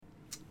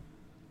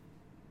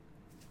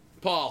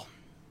Paul,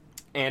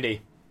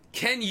 Andy.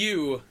 can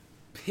you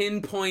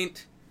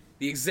pinpoint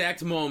the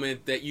exact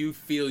moment that you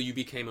feel you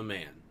became a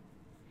man?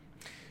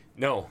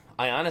 No,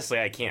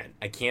 I can't.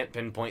 I can't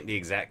pinpoint the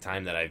exact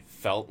time that I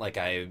felt like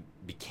I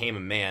became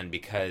a man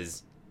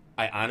because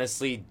I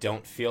honestly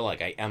don't feel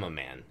like I am a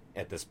man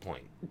at this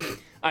point.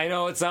 I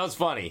know, it sounds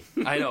funny.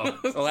 I know.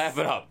 Laugh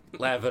it up.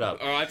 Laugh it up.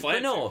 Oh, I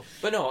plan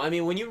But no, I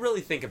mean, when you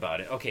really think about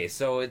it, okay,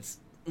 so it's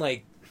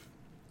like,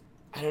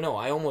 I don't know,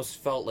 I almost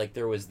felt like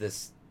there was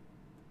this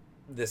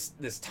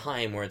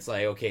time where it's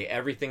like, okay,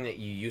 everything that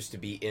you used to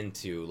be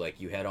into, like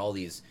you had all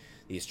these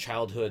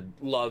childhood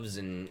loves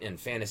and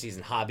fantasies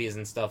and hobbies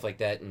and stuff like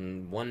that,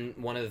 and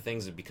one of the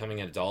things of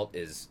becoming an adult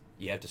is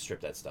you have to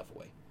strip that stuff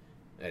away.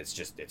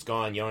 It's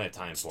gone. You don't have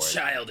time for it.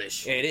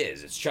 Childish. It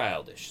is. It's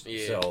childish.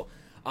 Yeah. So,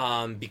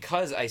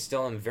 because I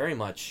still very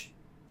much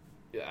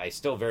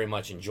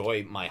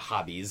enjoy my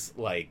hobbies,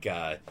 like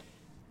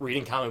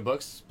reading comic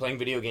books, playing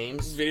video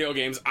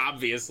games,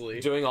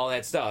 obviously. doing all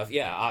that stuff.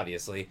 Yeah,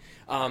 obviously.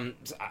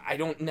 I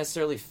don't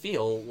necessarily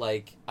feel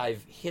like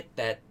I've hit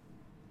that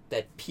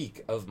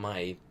peak of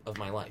my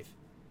life.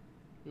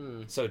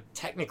 So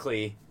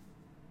technically,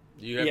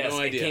 You have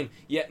no idea.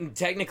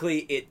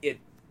 Technically it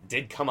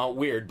did come out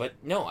weird, but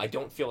no, I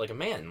don't feel like a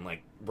man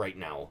like right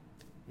now.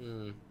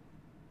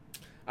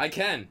 I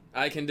can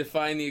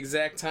define the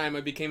exact time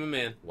I became a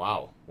man.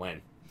 Wow,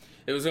 when?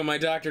 It was when my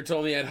doctor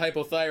told me I had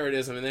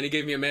hypothyroidism, and then he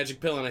gave me a magic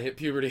pill and I hit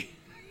puberty.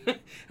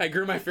 I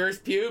grew my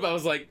first pube. I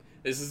was like,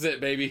 this is it,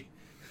 baby.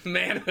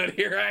 Manhood,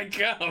 here I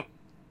come.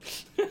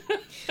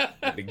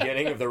 The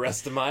beginning of the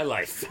rest of my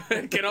life.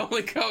 It can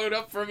only come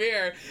up from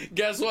here.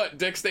 Guess what?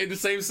 Dick stayed the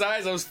same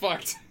size. I was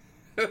fucked.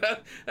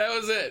 That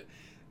was it.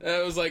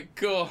 I was like,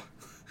 cool.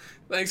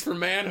 Thanks for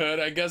manhood.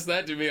 I guess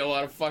that did me a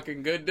lot of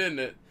fucking good, didn't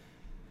it?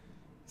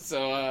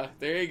 So,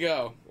 there you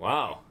go.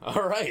 Wow.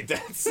 All right.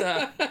 That's,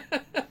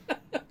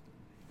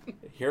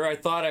 here I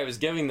thought I was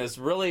giving this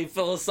really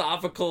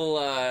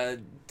philosophical,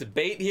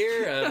 debate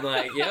here. I'm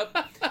like, yep.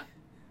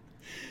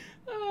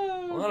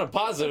 On a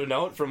positive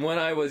note, from when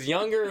I was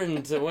younger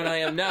and to when I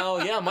am now,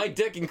 yeah, my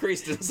dick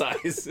increased in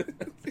size.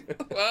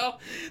 Well,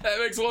 that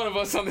makes one of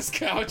us on this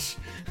couch.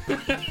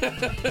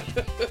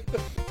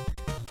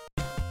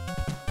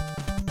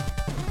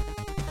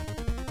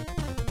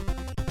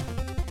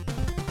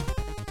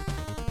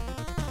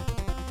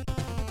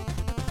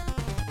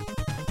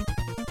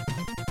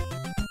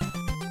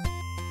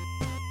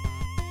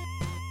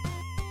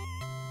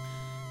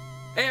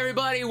 Hey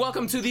everybody,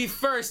 welcome to the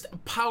first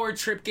Power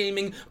Trip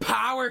Gaming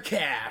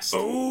PowerCast.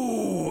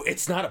 Ooh,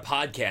 it's not a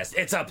podcast,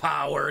 it's a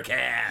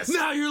PowerCast.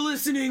 Now you're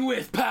listening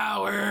with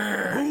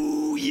power.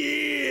 Ooh,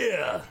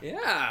 yeah.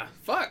 Yeah,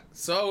 fuck.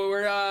 So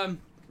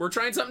we're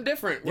trying something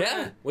different.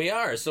 We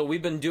are. So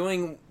we've been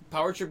doing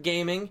Power Trip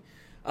Gaming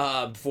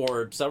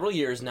for several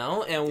years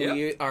now, and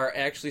we are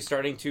actually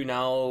starting to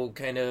now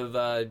kind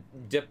of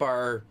dip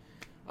our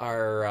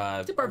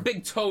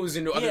big toes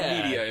into other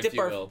media, if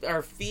you will.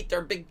 Our feet,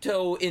 our big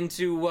toe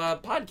into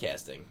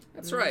podcasting.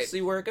 That's right.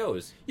 See where it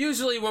goes.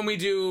 Usually when we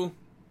do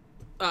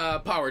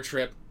Power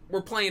Trip,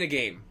 we're playing a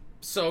game.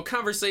 So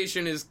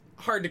conversation is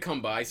hard to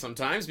come by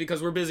sometimes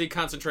because we're busy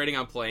concentrating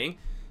on playing.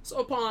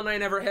 So Paul and I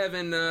never have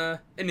an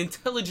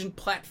intelligent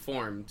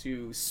platform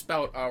to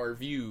spout our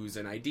views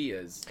and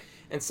ideas.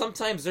 And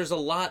sometimes there's a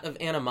lot of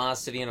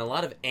animosity and a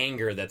lot of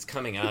anger that's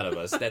coming out of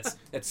us, that's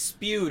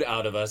spewed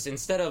out of us,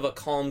 instead of a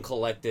calm,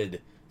 collected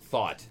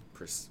thought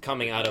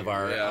coming out of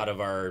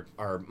our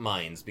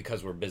minds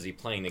because we're busy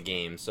playing the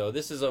game. So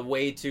this is a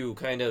way to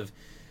kind of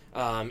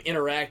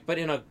interact, but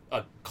in a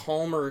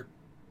calmer,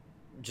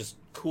 just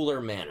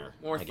cooler manner.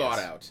 More thought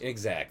out.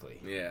 Exactly.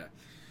 Yeah.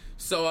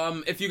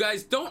 So if you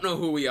guys don't know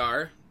who we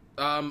are,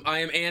 I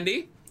am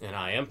Andy. And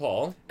I am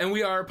Paul. And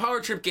we are Power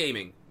Trip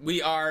Gaming.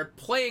 We are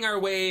playing our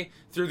way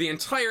through the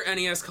entire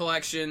NES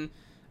collection.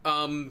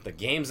 The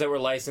games that were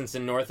licensed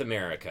in North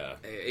America.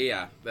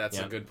 Yeah, that's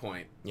a good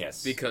point.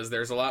 Yes. Because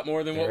there's a lot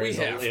more than what we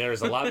have.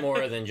 There's a lot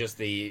more than just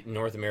the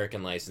North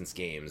American licensed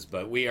games.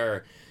 But we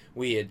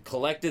had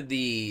collected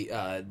the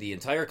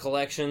entire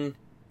collection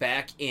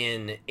back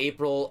in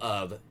April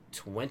of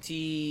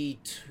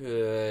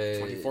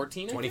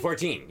 2014?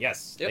 2014,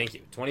 yes. Yep. Thank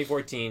you.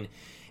 2014.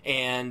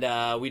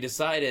 And we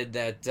decided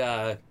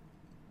that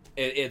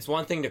it's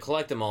one thing to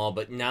collect them all,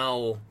 but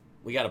now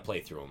we got to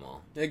play through them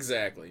all.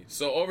 Exactly.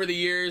 So over the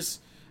years,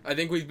 I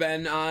think we've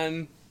been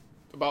on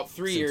about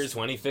 3 years.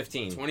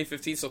 2015.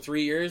 2015, so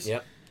 3 years.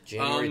 Yep.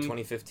 January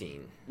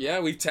 2015. Yeah,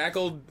 we've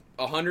tackled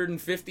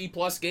 150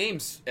 plus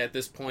games at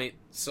this point.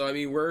 So, I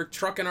mean, we're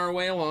trucking our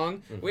way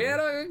along. Mm-hmm. We had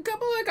a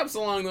couple hiccups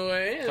along the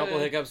way. A couple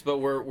hiccups, but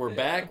we're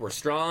back. We're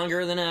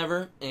stronger than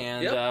ever,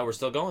 and we're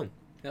still going.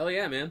 Hell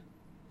yeah, man.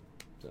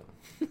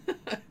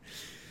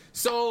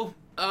 So,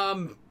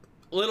 a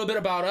little bit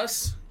about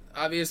us.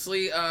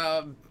 Obviously,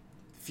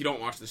 if you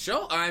don't watch the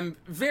show, I'm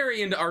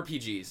very into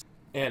RPGs.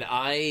 And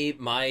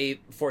my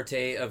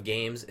forte of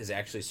games is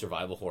actually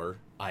survival horror.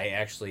 I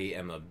actually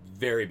am a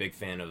very big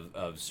fan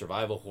of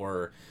survival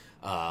horror,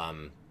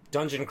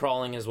 dungeon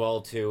crawling as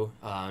well, too.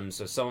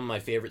 So some of my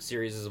favorite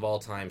series of all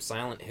time,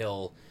 Silent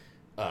Hill,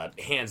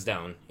 hands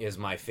down, is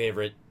my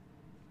favorite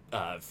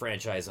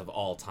franchise of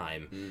all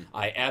time.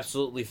 I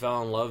absolutely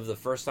fell in love the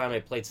first time I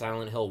played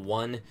Silent Hill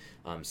 1.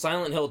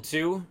 Silent Hill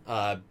 2,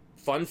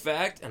 fun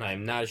fact, and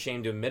I'm not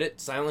ashamed to admit it,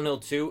 Silent Hill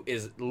 2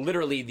 is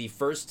literally the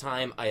first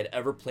time I had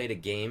ever played a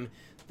game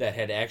that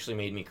had actually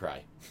made me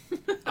cry.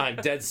 I'm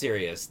dead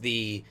serious.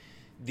 The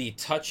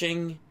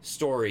touching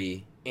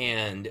story,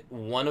 and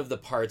one of the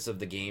parts of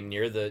the game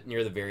near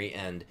the very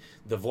end,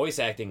 the voice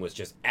acting was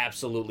just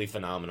absolutely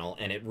phenomenal,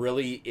 and it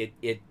really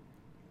it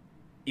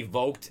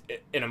evoked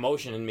an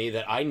emotion in me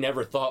that I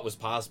never thought was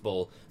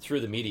possible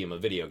through the medium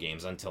of video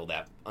games until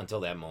that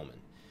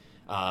moment.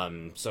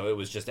 So it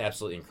was just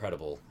absolutely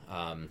incredible.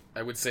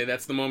 I would say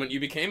that's the moment you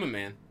became a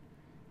man.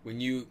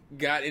 When you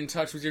got in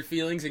touch with your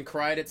feelings and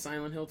cried at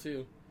Silent Hill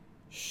 2.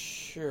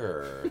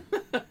 Sure.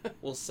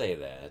 We'll say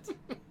that.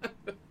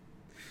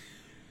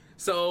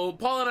 So,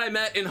 Paul and I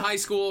met in high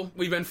school.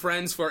 We've been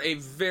friends for a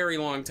very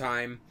long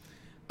time.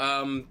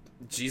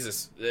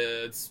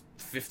 It's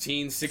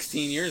 15,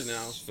 16 years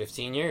now.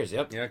 15 years,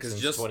 yep. Yeah,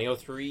 because just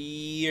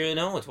 2003,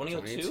 no,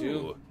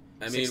 2002.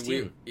 I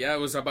mean, it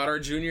was about our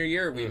junior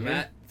year. We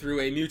met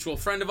through a mutual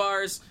friend of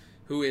ours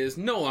who is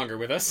no longer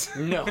with us.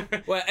 No.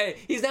 Well, hey,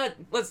 he's not,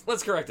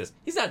 let's correct this.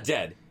 He's not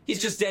dead. He's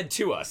just dead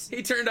to us.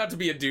 He turned out to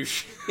be a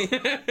douche. He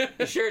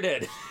sure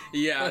did.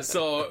 Yeah,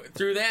 so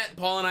through that,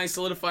 Paul and I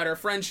solidified our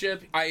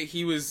friendship.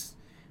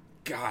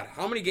 God,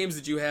 how many games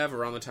did you have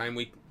around the time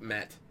we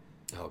met?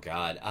 Oh,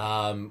 God.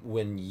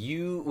 When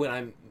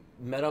I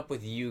met up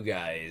with you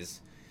guys,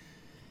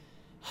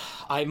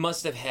 I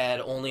must have had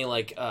only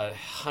like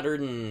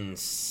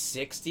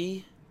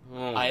 160.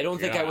 Oh, I don't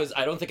think I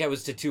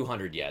was to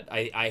 200 yet.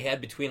 I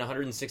had between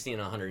 160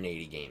 and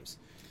 180 games,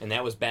 and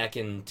that was back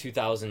in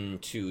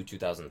 2002,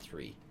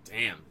 2003.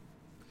 Damn.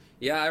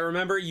 Yeah, I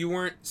remember you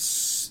weren't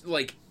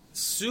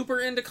super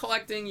into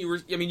collecting. You were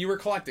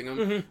collecting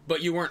them,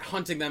 but you weren't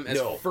hunting them as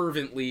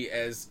fervently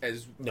as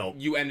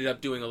you ended up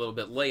doing a little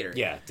bit later.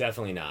 Yeah,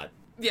 definitely not.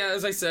 Yeah,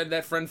 as I said,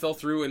 that friend fell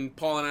through, and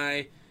Paul and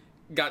I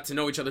got to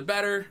know each other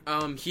better.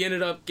 He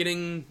ended up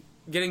getting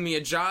me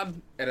a job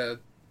at a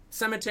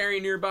cemetery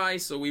nearby,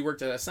 so we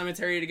worked at a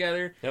cemetery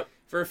together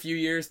for a few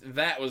years.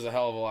 That was a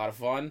hell of a lot of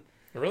fun.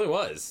 It really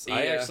was.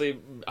 Yeah.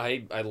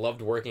 I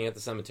loved working at the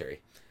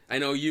cemetery. I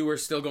know you were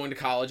still going to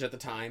college at the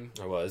time.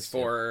 I was.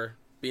 For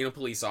being a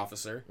police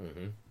officer.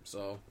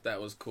 So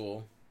that was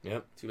cool.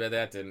 Yep. Too bad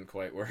that didn't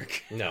quite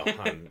work. No,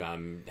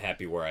 I'm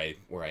happy where I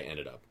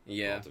ended up.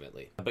 Yeah.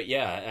 Ultimately. But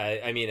yeah,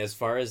 I mean, as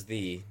far as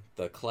the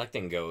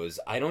collecting goes,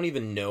 I don't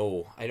even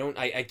know.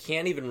 I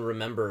can't even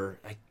remember.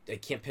 I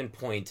can't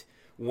pinpoint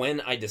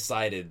when I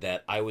decided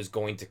that I was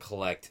going to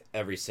collect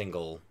every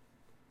single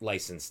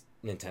licensed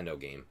Nintendo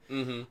game.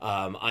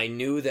 I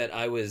knew that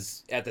I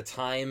was, at the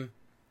time,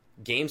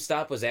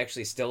 GameStop was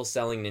actually still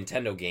selling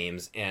Nintendo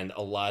games, and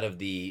a lot of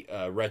the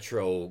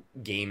retro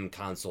game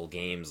console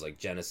games like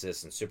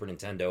Genesis and Super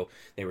Nintendo,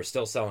 they were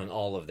still selling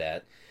all of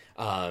that.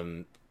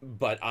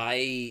 But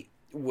I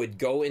would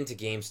go into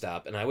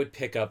GameStop and I would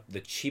pick up the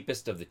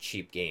cheapest of the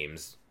cheap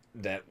games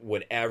that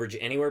would average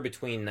anywhere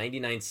between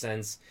 99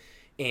 cents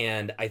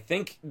and I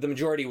think the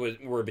majority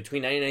were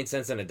between 99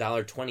 cents and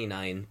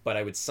 $1.29, but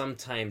I would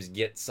sometimes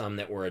get some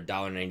that were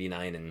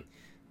 $1.99 and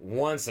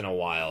once in a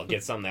while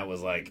get something that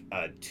was like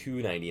a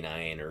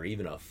 $2.99 or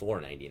even a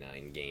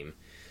 $4.99 game.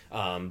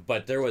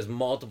 But there was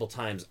multiple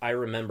times I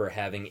remember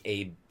having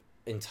a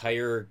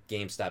entire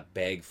GameStop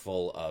bag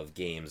full of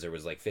games. There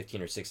was like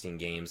 15 or 16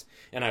 games,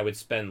 and I would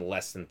spend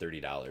less than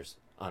 $30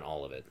 on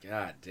all of it.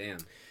 God damn.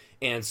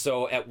 And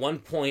so at one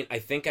point, I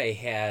think I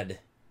had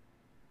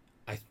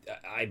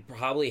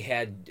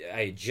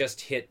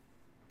just hit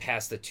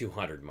past the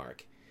 200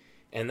 mark.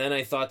 And then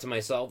I thought to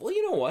myself, well,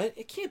 you know what?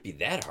 It can't be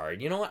that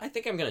hard. You know what? I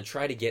think I'm going to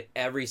try to get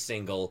every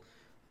single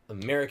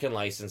American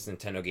licensed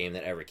Nintendo game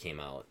that ever came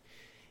out.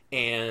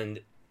 And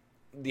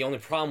the only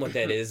problem with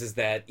that is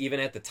that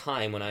even at the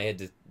time when I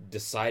had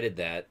decided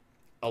that,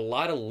 a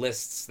lot of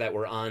lists that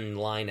were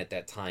online at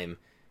that time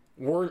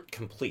weren't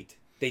complete.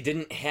 They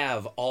didn't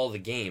have all the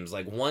games.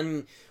 Like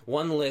one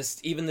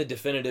list, even the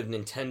definitive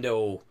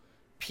Nintendo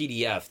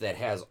PDF that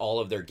has all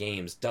of their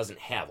games doesn't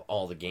have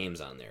all the games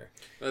on there.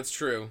 That's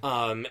true.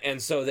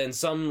 And so then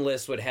some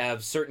lists would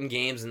have certain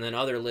games, and then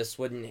other lists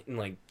wouldn't,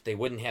 like, they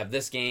wouldn't have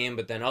this game,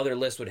 but then other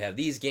lists would have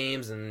these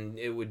games, and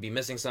it would be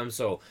missing some.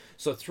 So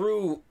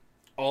through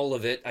all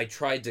of it, I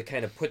tried to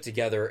kind of put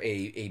together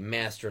a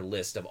master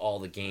list of all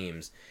the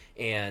games,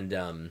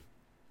 and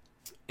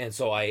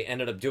so I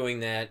ended up doing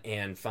that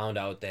and found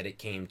out that it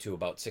came to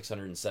about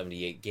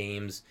 678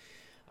 games.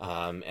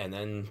 And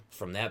then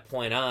from that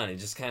point on, it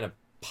just kind of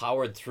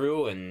powered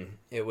through, and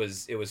it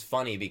was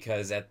funny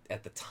because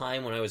at the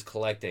time when I was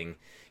collecting,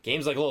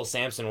 games like Little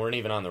Samson weren't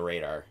even on the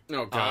radar.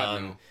 Oh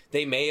God, no.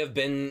 They may have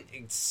been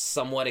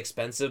somewhat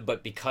expensive,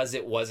 but because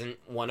it wasn't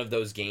one of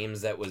those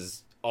games that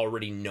was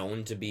already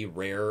known to be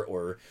rare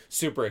or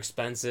super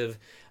expensive,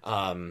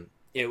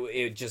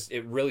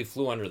 it really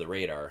flew under the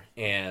radar.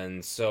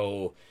 And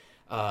so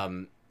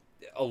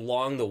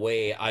along the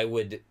way, I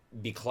would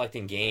be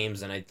collecting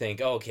games, and I'd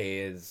think, okay,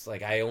 it's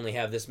like I only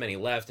have this many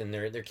left, and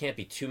there can't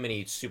be too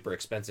many super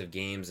expensive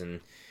games, and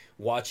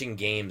watching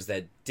games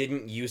that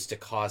didn't used to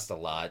cost a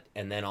lot,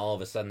 and then all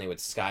of a sudden they would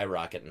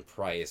skyrocket in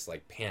price,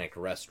 like Panic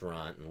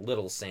Restaurant and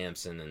Little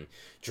Samson and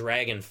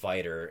Dragon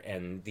Fighter,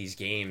 and these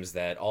games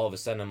that all of a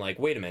sudden I'm like,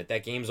 wait a minute,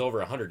 that game's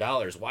over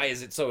 $100. Why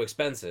is it so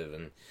expensive?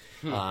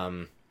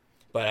 And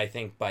but I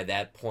think by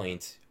that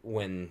point,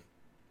 when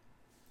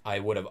I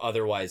would have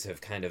otherwise have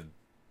kind of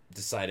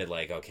decided,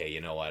 like, okay, you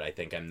know what, I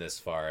think I'm this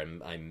far,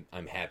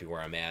 I'm happy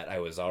where I'm at. I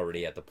was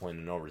already at the point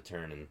of no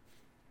return, and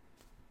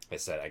I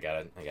said, I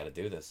gotta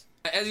do this.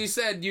 As you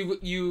said,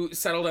 you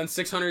settled on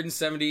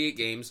 678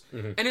 games,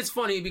 Mm-hmm. and it's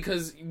funny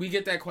because we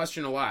get that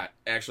question a lot.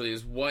 Actually,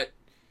 is what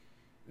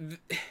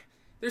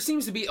there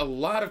seems to be a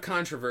lot of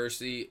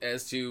controversy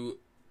as to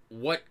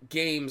what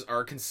games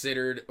are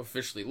considered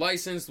officially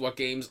licensed, what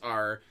games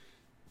are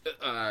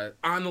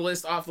on the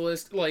list, off the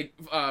list. Like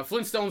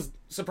Flintstones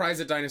Surprise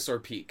at Dinosaur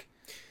Peak.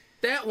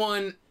 That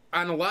one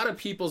on a lot of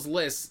people's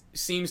lists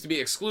seems to be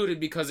excluded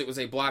because it was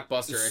a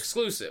Blockbuster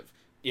exclusive.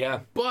 Yeah.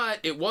 But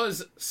it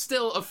was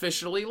still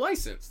officially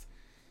licensed.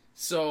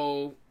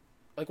 So,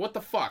 like, what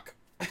the fuck?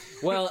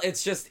 Well,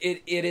 it's just,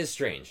 it is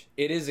strange.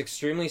 It is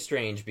extremely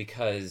strange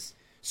because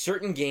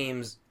certain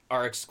games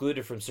are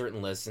excluded from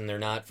certain lists and they're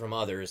not from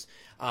others.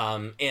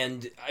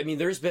 And, I mean,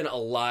 there's been a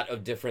lot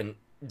of different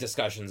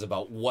discussions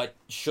about what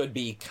should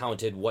be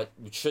counted, what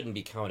shouldn't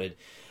be counted.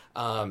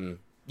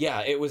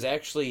 Yeah, it was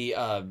actually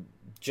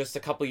just a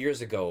couple years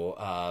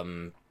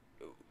ago,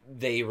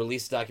 they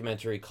released a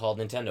documentary called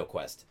Nintendo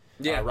Quest.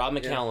 Yeah, Rob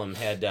McCallum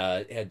had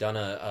done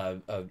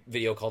a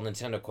video called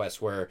Nintendo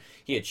Quest where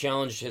he had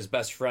challenged his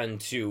best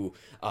friend to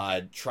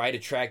try to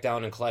track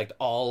down and collect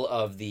all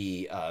of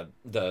the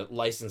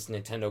licensed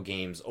Nintendo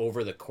games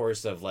over the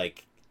course of,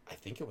 like, I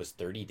think it was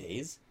 30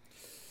 days.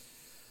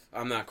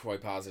 I'm not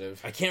quite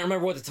positive. I can't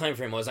remember what the time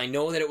frame was. I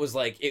know that it was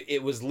like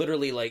it was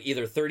literally like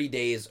either 30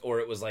 days or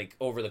it was like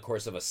over the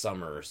course of a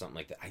summer or something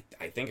like that.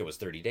 I think it was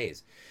 30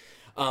 days.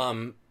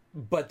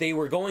 But they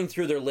were going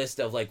through their list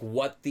of, like,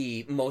 what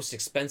the most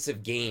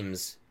expensive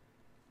games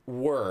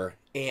were,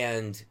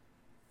 and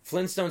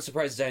Flintstone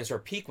Surprise Dinosaur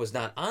Peak was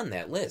not on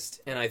that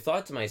list. And I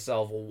thought to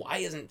myself, well, why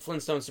isn't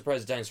Flintstone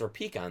Surprise Dinosaur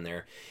Peak on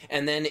there?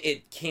 And then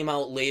it came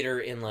out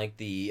later in, like,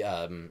 the,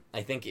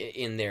 I think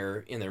in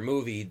their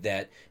movie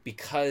that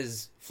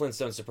because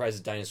Flintstone Surprise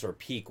Dinosaur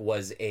Peak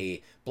was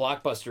a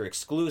Blockbuster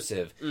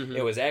exclusive,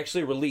 it was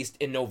actually released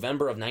in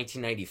November of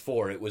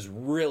 1994. It was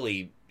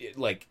really,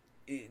 like,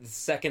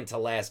 second to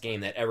last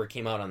game that ever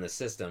came out on the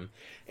system,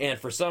 and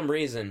for some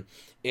reason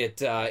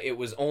it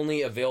was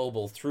only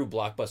available through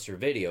Blockbuster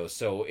Video,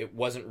 so it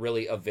wasn't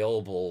really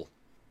available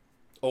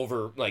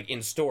over, like,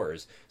 in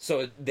stores,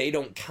 so they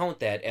don't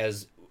count that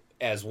as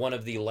one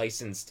of the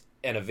licensed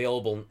and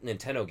available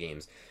Nintendo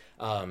games.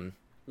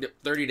 Yep,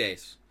 30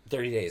 days.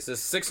 30 days. So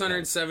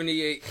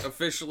 678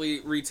 officially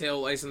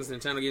retail licensed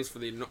Nintendo games for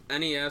the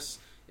NES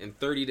in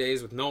 30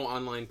 days with no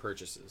online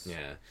purchases.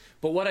 Yeah,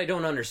 but what I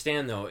don't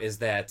understand though is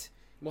that,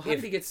 well, how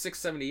did he get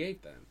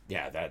 678 then?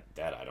 Yeah, that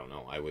I don't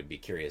know. I would be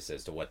curious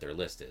as to what their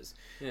list is.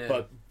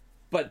 Yeah.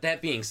 But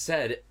that being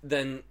said,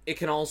 then it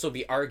can also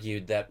be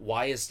argued that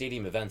why is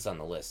Stadium Events on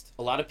the list?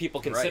 A lot of people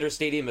consider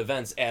Stadium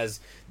Events as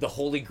the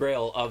holy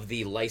grail of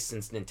the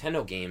licensed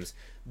Nintendo games,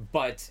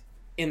 but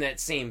in that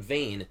same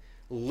vein,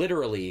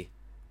 literally,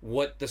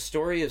 what the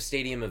story of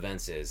Stadium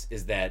Events is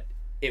that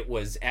it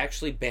was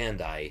actually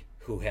Bandai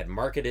who had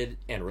marketed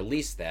and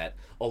released that,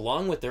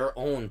 along with their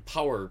own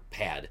Power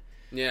Pad.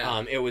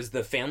 Yeah. It was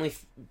the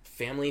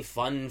family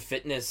fun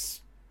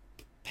fitness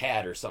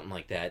pad or something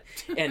like that.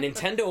 And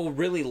Nintendo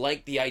really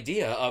liked the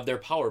idea of their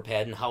Power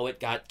Pad and how it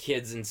got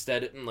kids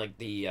instead of, like,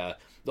 the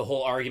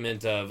whole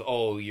argument of,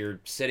 oh, you're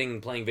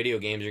sitting playing video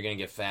games, you're going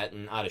to get fat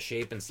and out of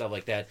shape and stuff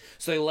like that.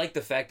 So they liked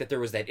the fact that there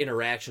was that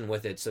interaction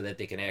with it so that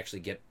they can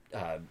actually get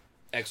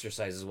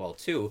exercise as well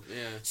too.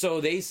 Yeah.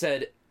 So they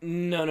said,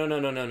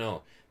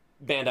 no.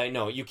 Bandai,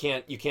 no, you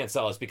can't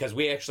sell us because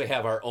we actually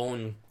have our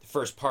own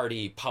first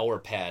party Power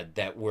Pad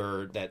that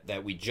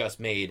we just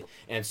made,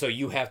 and so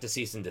you have to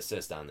cease and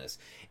desist on this.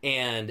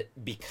 And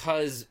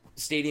because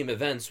Stadium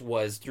Events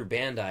was through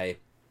Bandai,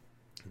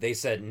 they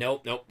said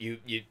nope,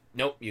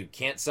 you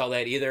can't sell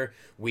that either.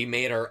 We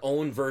made our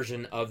own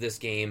version of this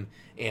game,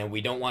 and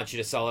we don't want you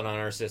to sell it on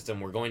our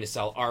system. We're going to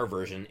sell our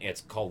version.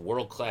 It's called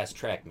World Class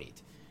Track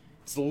Meet.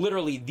 It's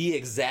literally the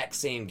exact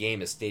same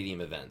game as Stadium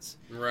Events.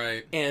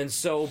 Right. And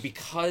so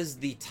because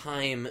the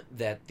time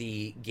that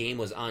the game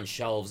was on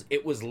shelves,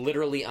 it was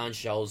literally on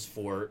shelves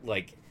for,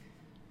 like,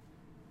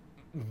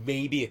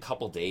 maybe a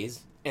couple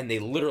days. And they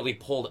literally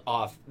pulled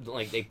all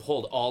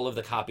of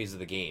the copies of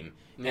the game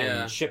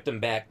and shipped them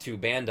back to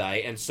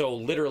Bandai. And so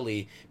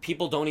literally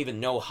people don't even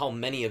know how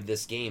many of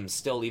this game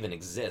still even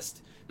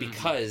exist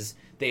because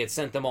they had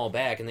sent them all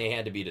back and they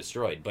had to be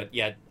destroyed. But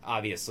yet,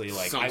 obviously,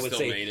 like, Some still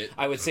made it.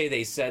 I would say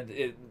they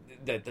said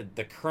that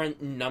the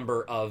current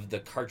number of the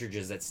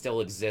cartridges that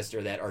still exist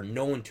or that are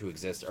known to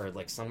exist are,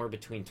 like, somewhere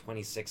between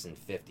 26 and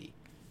 50.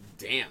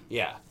 Damn.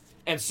 Yeah.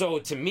 And so,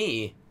 to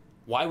me,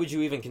 why would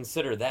you even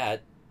consider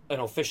that an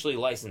officially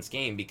licensed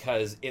game?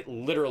 Because it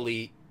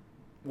literally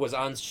was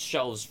on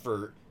shelves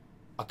for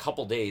a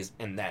couple days,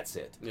 and that's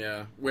it.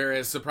 Yeah.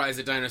 Whereas Surprise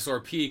at Dinosaur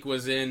Peak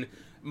was in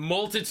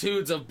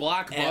multitudes of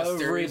blockbusters.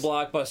 Every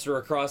blockbuster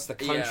across the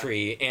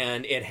country,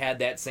 and it had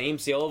that same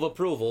seal of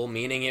approval,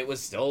 meaning it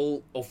was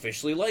still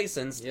officially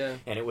licensed, and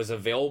it was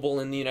available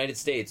in the United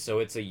States, so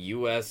it's a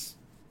U.S.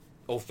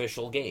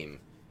 official game.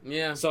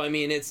 Yeah. So, I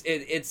mean, it's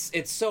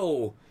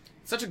so...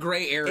 Such a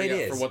gray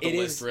area for what the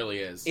list really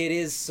is. It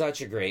is such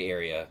a gray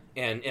area,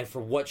 and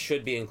for what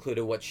should be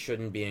included, what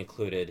shouldn't be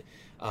included.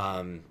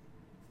 And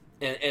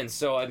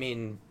so, I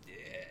mean...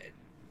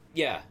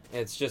 Yeah,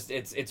 it's just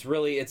it's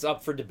really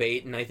up for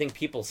debate, and I think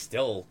people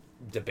still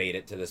debate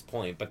it to this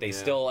point. But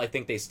I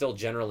think they still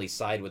generally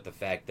side with the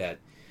fact that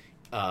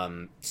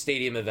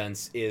Stadium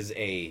Events is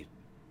an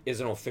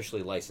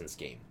officially licensed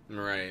game,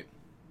 right?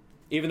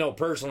 Even though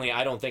personally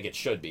I don't think it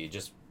should be,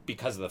 just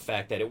because of the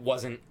fact that it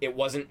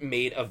wasn't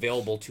made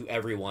available to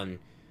everyone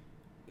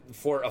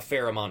for a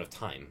fair amount of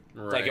time.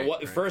 Right,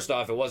 like first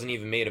off, it wasn't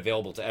even made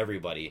available to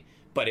everybody,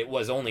 but it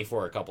was only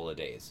for a couple of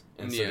days,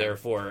 and so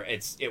therefore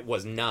it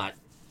was not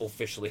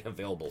officially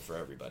available for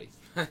everybody.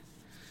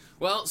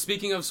 Well,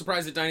 speaking of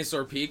Surprise at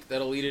Dinosaur Peak,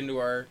 that'll lead into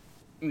our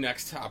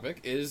next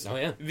topic, is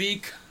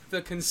the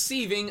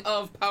conceiving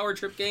of Power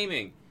Trip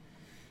Gaming.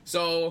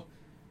 So,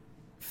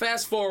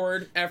 fast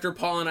forward, after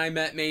Paul and I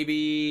met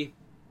maybe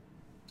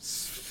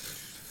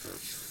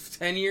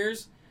 10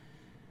 years,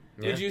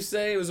 would you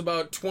say? It was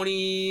about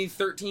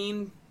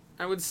 2013,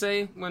 I would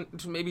say.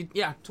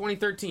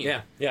 2013.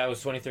 Yeah, it was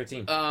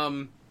 2013.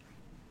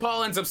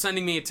 Paul ends up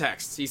sending me a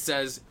text. He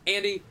says,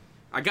 Andy,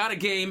 I got a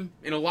game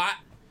in a lot.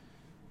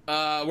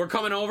 We're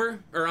coming over,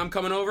 or I'm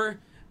coming over,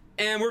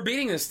 and we're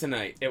beating this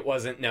tonight. It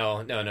wasn't. No.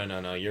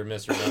 You're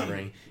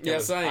misremembering.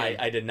 Yes, I am.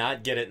 I did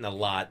not get it in a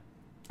lot.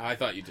 I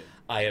thought you did.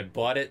 I had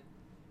bought it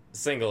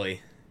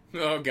singly.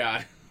 Oh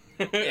God,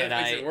 that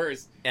makes it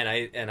worse. And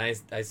I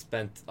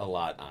spent a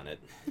lot on it.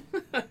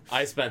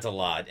 I spent a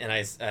lot, and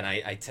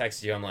I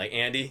text you. I'm like,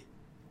 Andy,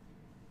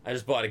 I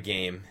just bought a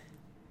game.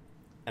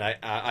 And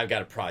I've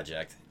got a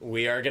project.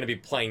 We are going to be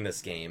playing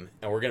this game,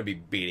 and we're going to be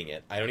beating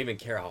it. I don't even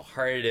care how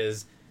hard it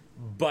is,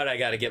 but I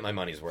got to get my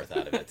money's worth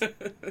out of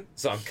it.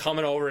 So I'm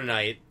coming over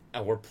tonight,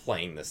 and we're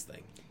playing this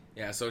thing.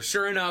 Yeah, so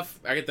sure enough,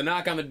 I get the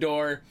knock on the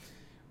door.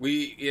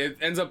 It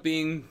ends up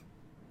being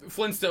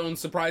Flintstones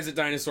Surprise at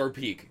Dinosaur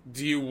Peak.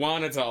 Do you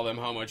want to tell them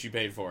how much you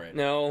paid for it?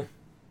 No.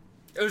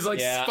 It was like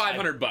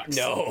 $500.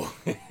 No.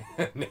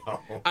 No.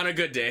 On a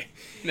good day.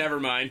 Never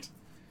mind.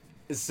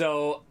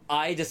 So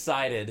I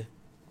decided,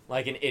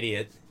 like an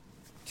idiot,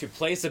 to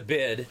place a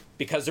bid,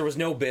 because there was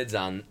no bids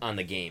on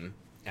the game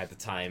at the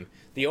time.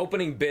 The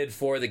opening bid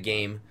for the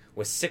game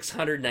was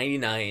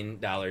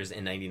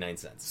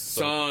 $699.99.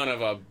 Son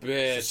of a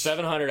bitch.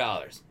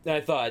 $700. And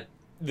I thought,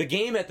 the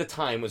game at the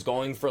time was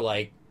going for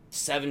like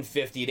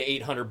 $750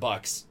 to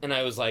 $800, and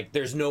I was like,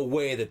 there's no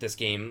way that this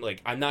game,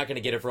 like, I'm not going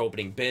to get it for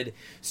opening bid.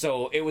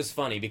 So it was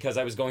funny, because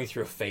I was going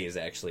through a phase,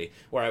 actually,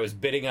 where I was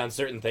bidding on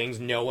certain things,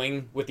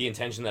 knowing with the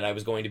intention that I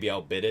was going to be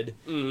outbidded.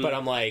 Mm-hmm. But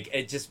I'm like,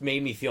 it just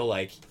made me feel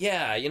like,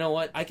 yeah, you know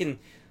what, I can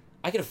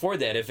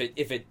afford that if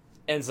it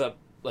ends up,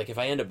 like, if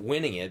I end up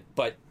winning it,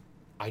 but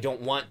I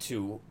don't want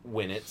to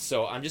win it,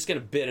 so I'm just going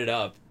to bid it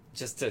up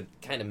just to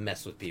kind of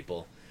mess with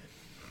people.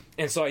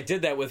 And so I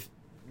did that with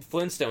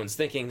Flintstones,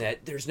 thinking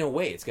that there's no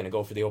way it's going to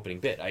go for the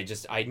opening bid. I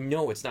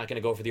know it's not going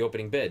to go for the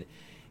opening bid.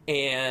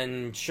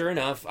 And sure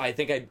enough, I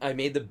think I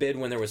made the bid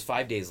when there was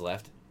 5 days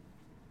left.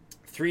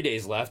 3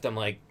 days left, I'm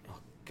like, oh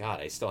God,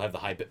 I still have the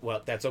high bid.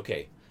 Well, that's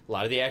okay. A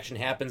lot of the action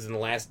happens in the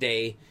last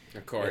day.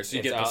 Of course,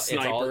 you get the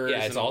snipers.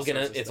 It's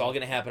all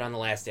gonna happen on the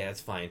last day. That's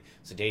fine.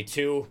 So day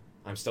 2,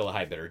 I'm still the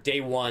high bidder. Day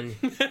 1,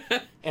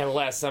 and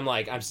less, I'm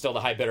like, I'm still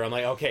the high bidder. I'm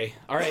like, okay,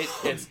 all right,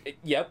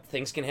 yep,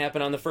 things can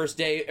happen on the first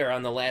day or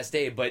on the last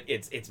day, but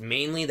it's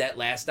mainly that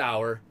last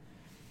hour.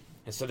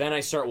 And so then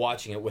I start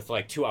watching it with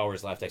like 2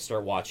 hours left. I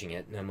start watching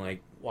it, and I'm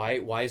like,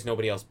 why is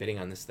nobody else bidding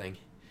on this thing?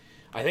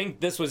 I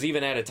think this was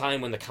even at a time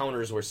when the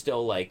counters were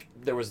still like,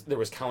 there was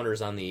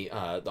counters on the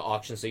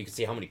auction, so you could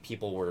see how many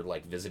people were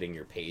like visiting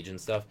your page and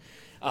stuff.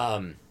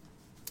 And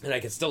I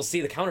could still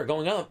see the counter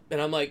going up,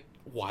 and I'm like,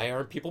 why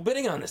aren't people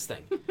bidding on this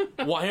thing?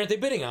 Why aren't they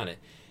bidding on it?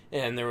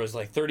 And there was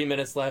like 30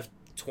 minutes left,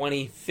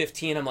 20,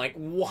 15. I'm like,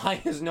 why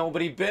is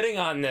nobody bidding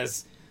on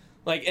this?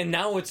 Like, and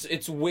now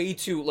it's way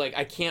too, like,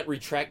 I can't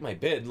retract my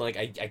bid. Like,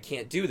 I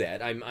can't do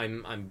that.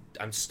 I'm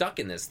stuck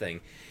in this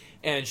thing.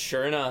 And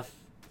sure enough,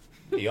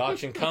 the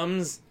auction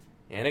comes,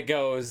 and it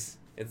goes.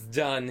 It's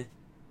done,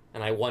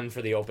 and I won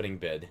for the opening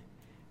bid.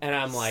 And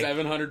I'm like,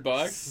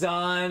 $700?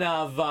 Son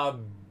of a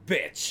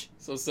bitch.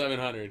 So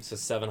 $700. So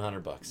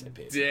 $700 I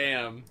paid.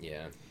 Damn.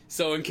 Yeah.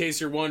 So in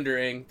case you're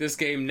wondering, this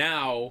game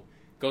now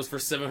goes for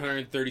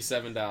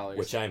 $737.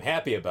 Which I'm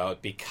happy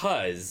about,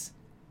 because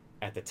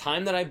at the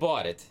time that I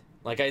bought it,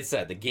 like I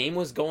said, the game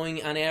was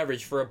going on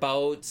average for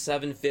about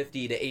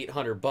 $750 to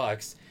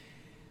 $800.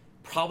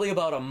 Probably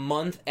about a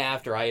month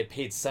after I had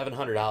paid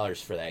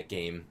 $700 for that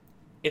game,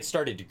 it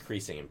started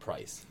decreasing in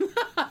price.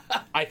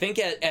 I think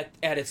at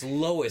its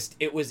lowest,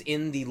 it was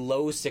in the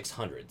low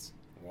 600s.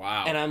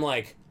 Wow. And I'm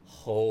like,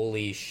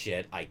 holy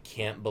shit, I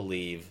can't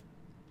believe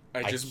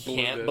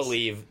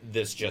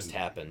this just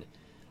happened.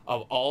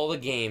 Of all the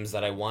games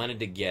that I wanted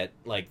to get,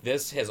 like,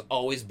 this has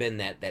always been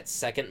that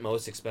second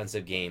most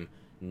expensive game.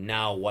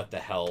 Now what the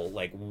hell,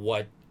 like,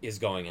 what is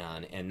going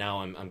on? And now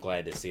I'm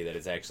glad to see that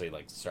it's actually,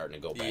 like,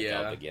 starting to go back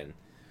up again.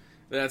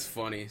 That's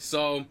funny.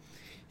 So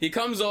he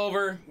comes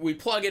over, we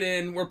plug it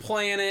in, we're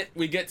playing it,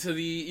 we get to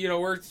the,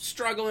 we're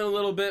struggling a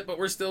little bit, but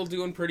we're still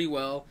doing pretty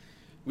well.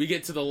 We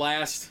get to the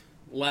last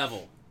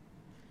level.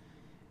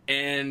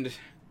 And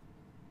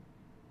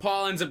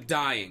Paul ends up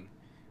dying.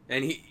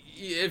 And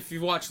if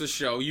you watch the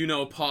show, you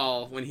know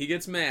Paul, when he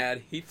gets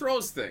mad, he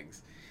throws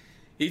things.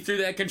 He threw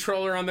that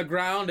controller on the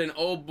ground, and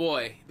oh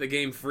boy, the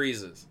game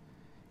freezes.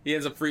 He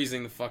ends up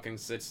freezing the fucking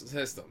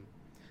system.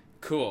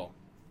 Cool.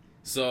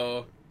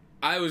 So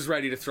I was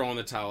ready to throw in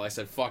the towel. I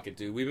said, fuck it,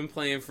 dude. We've been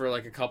playing for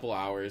like a couple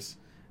hours.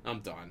 I'm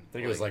done. I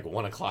think it was like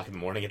 1 o'clock in the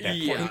morning at that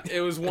point. Yeah,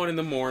 it was 1 in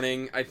the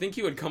morning. I think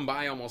you would come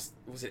by almost,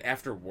 was it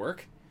after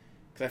work?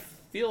 Because I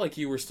feel like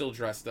you were still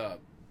dressed up.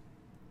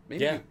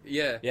 Maybe.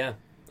 Yeah. Yeah,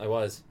 I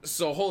was.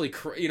 So holy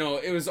crap,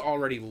 it was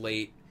already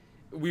late.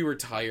 We were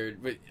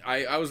tired, but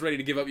I was ready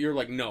to give up. You were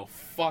like, no,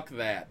 fuck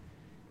that.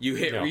 You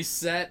hit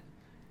reset.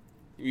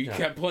 You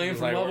kept playing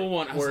from level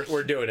 1.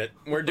 We're doing it.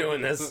 We're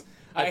doing this.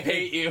 I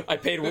hate you. I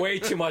paid way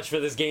too much for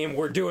this game.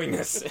 We're doing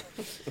this.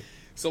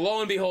 So lo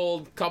and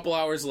behold, a couple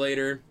hours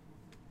later,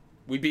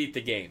 we beat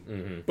the game.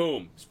 Mm-hmm.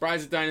 Boom.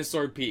 Surprise at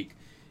Dinosaur Peak.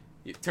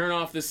 You turn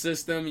off the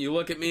system, you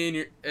look at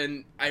me,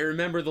 and I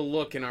remember the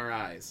look in our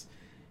eyes.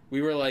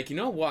 We were like, you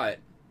know what?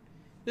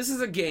 This is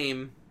a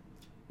game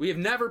we have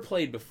never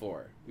played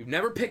before. We've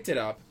never picked it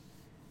up.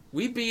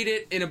 We beat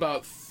it in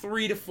about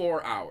 3 to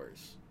 4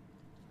 hours.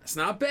 That's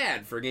not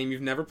bad for a game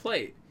you've never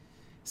played.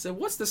 So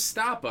what's to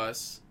stop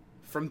us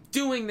from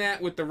doing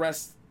that with the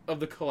rest of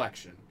the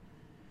collection?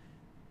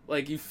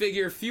 Like, you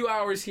figure a few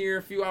hours here,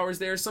 a few hours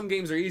there. Some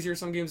games are easier,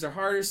 some games are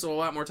harder, so a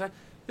lot more time.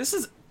 This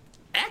is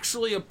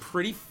actually a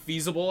pretty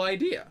feasible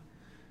idea.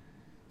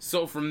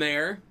 So from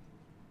there,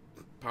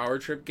 Power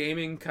Trip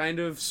Gaming kind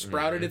of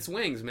sprouted its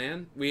wings,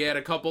 man. We had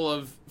a couple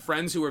of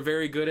friends who were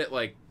very good at,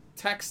 like,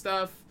 tech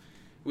stuff.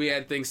 We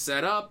had things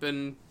set up,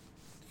 and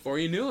before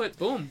you knew it,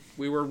 boom,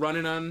 we were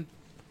running on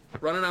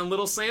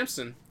Little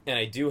Samson. And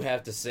I do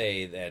have to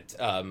say that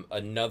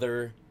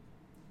another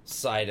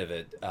side of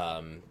it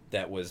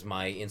that was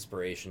my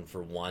inspiration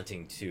for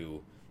wanting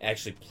to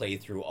actually play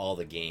through all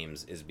the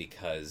games is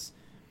because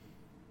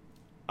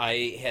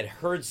I had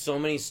heard so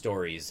many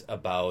stories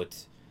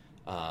about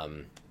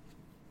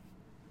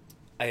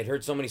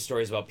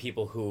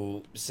people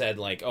who said,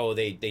 like, oh,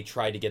 they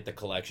tried to get the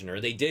collection, or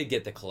they did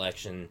get the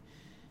collection,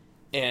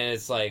 and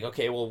it's like,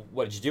 okay, well,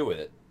 what did you do with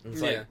it? And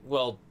it's like,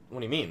 well, what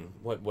do you mean?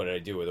 What did I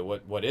do with it?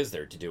 What is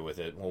there to do with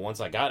it? Well,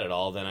 once I got it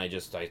all, then I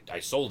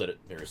sold it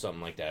or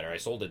something like that, or I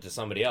sold it to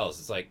somebody else.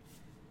 It's like,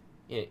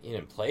 you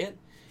didn't play it?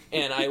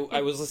 And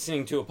I was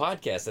listening to a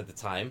podcast at the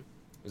time.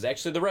 It was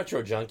actually the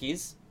Retro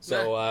Junkies.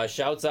 So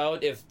shouts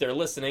out if they're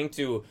listening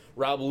to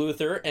Rob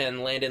Luther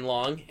and Landon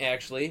Long,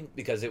 actually,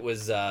 because it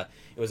was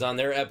on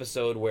their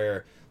episode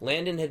where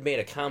Landon had made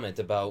a comment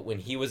about when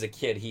he was a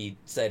kid. He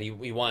said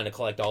he wanted to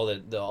collect all the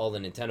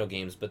Nintendo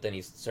games, but then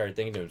he started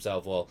thinking to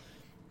himself, well,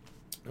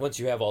 once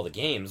you have all the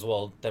games,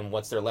 well, then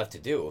what's there left to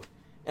do?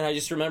 And I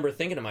just remember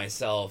thinking to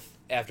myself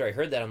after I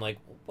heard that, I'm like,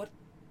 what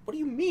do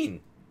you mean?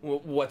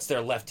 What's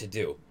there left to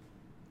do?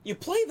 You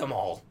play them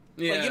all.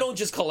 Yeah. Like, you don't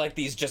just collect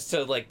these just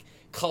to, like,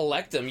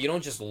 collect them. You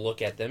don't just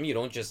look at them. You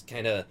don't just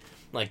kind of,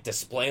 like,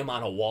 display them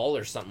on a wall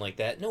or something like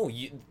that. No,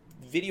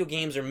 video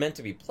games are meant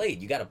to be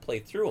played. You got to play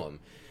through them.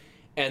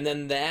 And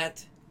then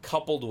that,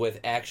 coupled with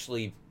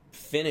actually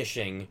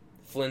finishing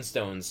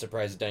Flintstones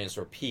Surprise at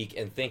Dinosaur Peak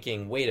and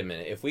thinking, wait a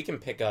minute, if we can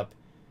pick up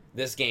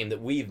this game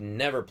that we've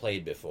never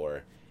played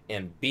before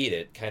and beat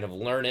it, kind of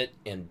learn it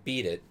and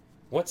beat it,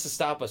 what's to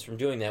stop us from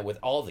doing that with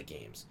all the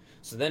games?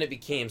 So then it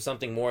became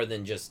something more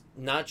than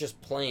not just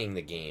playing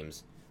the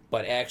games,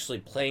 but actually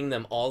playing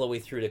them all the way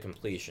through to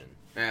completion.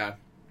 Yeah,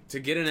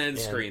 to get an end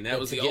screen. That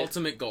was the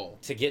ultimate goal.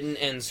 To get an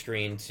end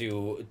screen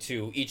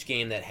to each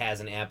game that has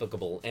an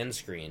applicable end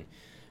screen.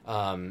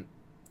 And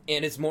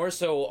it's more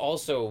so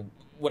also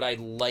what I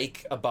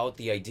like about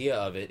the idea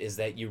of it is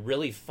that you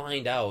really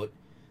find out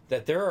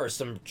that there are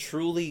some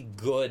truly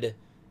good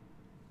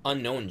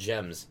unknown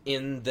gems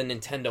in the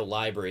Nintendo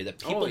library that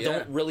people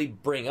don't really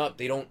bring up.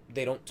 They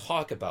don't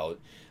talk about.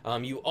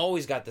 You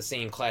always got the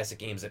same classic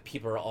games that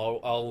people are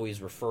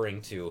always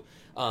referring to,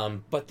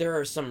 but there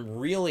are some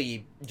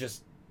really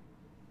just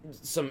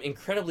some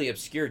incredibly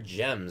obscure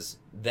gems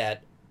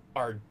that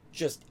are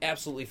just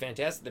absolutely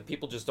fantastic that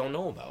people just don't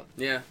know about.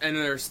 Yeah, and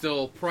they're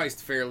still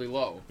priced fairly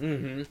low.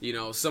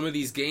 Mm-hmm. Some of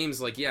these games,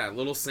 like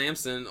Little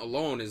Samson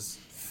alone is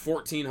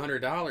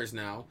 $1,400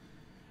 now.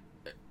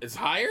 It's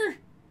higher.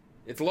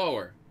 It's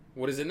lower.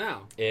 What is it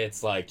now?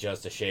 It's like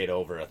just a shade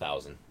over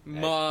 1,000.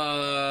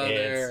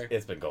 Mother.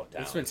 It's been going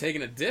down. It's been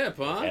taking a dip,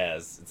 huh? It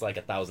has. It's like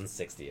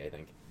 1,060, I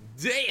think.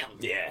 Damn.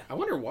 Yeah. I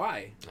wonder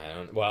why. I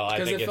don't. Well,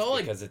 I think it's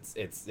like,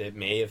 because it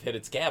may have hit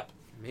its cap.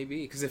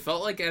 Maybe because it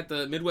felt like at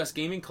the Midwest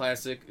Gaming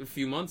Classic a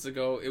few months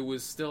ago, it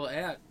was still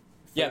at.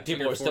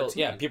 People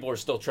were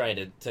still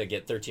trying to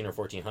get 13 or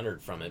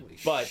 1400 from it. Holy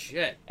but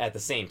shit. At the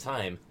same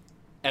time,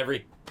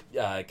 every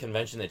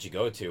convention that you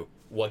go to,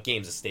 what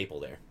game's a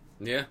staple there?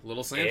 Yeah,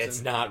 Little Samson.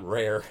 It's not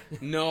rare.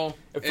 No,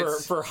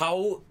 for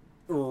how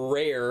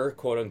rare,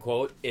 quote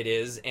unquote, it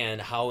is, and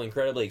how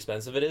incredibly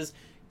expensive it is.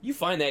 You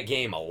find that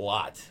game a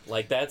lot.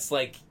 Like that's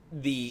like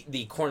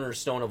the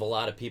cornerstone of a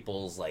lot of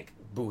people's like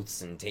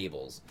booths and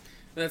tables.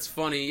 That's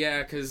funny,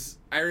 yeah, because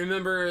I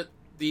remember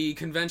the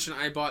convention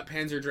I bought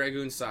Panzer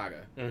Dragoon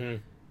Saga. Mm-hmm.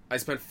 I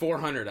spent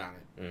 $400 on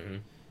it. Mm-hmm.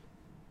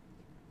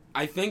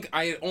 I think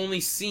I had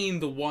only seen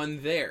the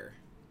one there,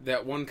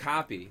 that one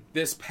copy.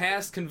 This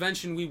past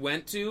convention we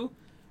went to,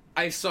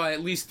 I saw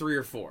at least 3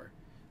 or 4.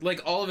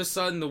 Like, all of a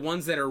sudden, the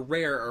ones that are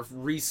rare are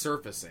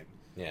resurfacing.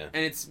 Yeah.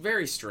 And it's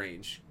very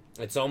strange.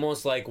 It's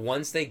almost like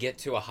once they get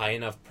to a high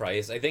enough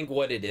price, I think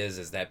what it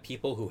is that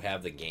people who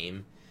have the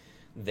game,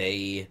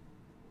 they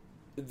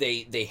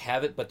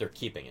have it, but they're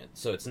keeping it.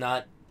 So it's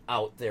not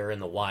out there in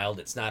the wild.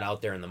 It's not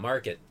out there in the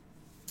market,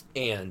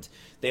 and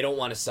they don't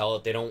want to sell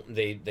it.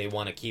 They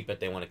want to keep it.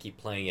 They want to keep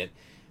playing it.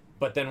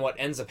 But then what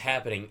ends up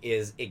happening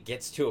is it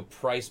gets to a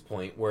price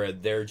point where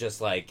they're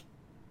just like,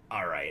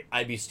 all right,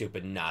 I'd be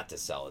stupid not to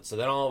sell it. So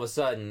then all of a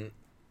sudden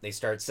they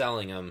start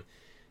selling them.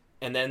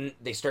 And then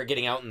they start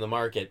getting out in the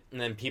market,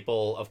 and then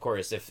people, of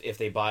course, if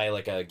they buy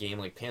like a game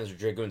like Panzer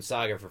Dragoon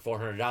Saga for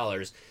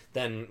 $400,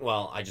 then,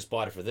 well, I just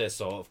bought it for this,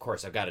 so of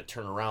course I've got to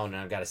turn around and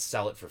I've got to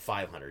sell it for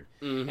 $500.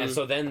 Mm-hmm. And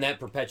so then that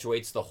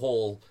perpetuates the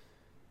whole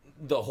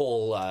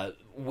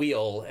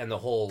wheel and the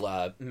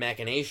whole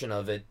machination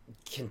of it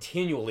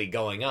continually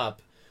going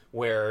up,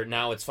 where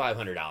now it's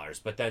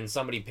 $500, but then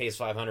somebody pays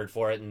 $500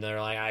 for it, and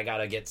they're like, I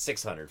gotta get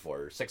 $600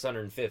 for it, or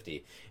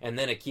 $650, and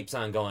then it keeps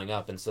on going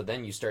up, and so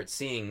then you start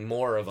seeing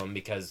more of them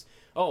because,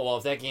 oh, well,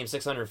 if that game's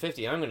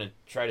 $650, I'm gonna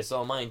try to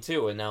sell mine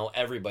too, and now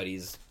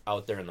everybody's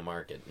out there in the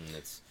market, and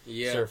it's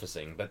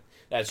surfacing, but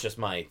that's just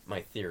my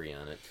theory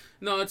on it.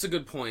 No, that's a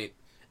good point,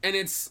 and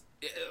it's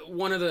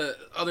one of the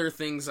other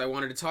things I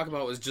wanted to talk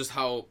about was just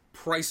how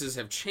prices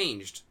have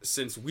changed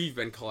since we've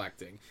been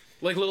collecting,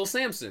 like Little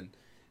Samson.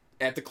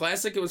 At the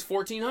Classic, it was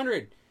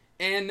 $1,400,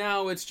 and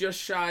now it's just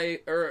shy,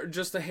 or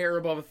just a hair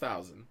above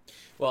 $1,000.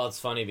 Well, it's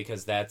funny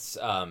because that's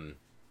one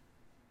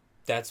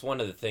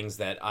of the things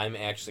that I'm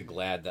actually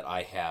glad that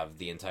I have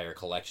the entire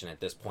collection at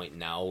this point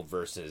now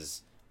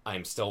versus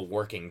I'm still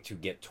working to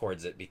get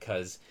towards it,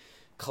 because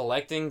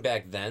collecting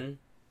back then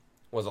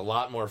was a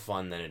lot more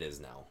fun than it is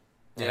now.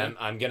 Yeah. And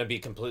I'm going to be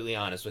completely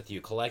honest with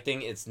you.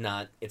 Collecting, it's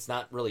not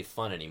really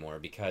fun anymore,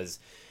 because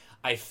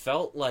I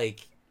felt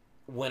like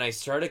when I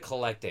started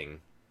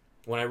collecting,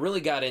 when I really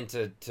got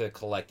into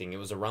collecting, it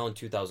was around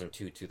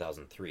 2002,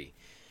 2003.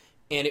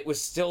 And it was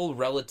still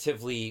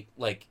relatively,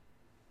 like,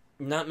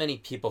 not many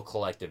people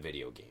collected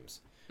video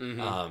games.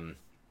 Mm-hmm.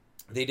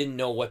 They didn't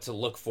know what to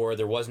look for.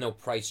 There was no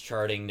price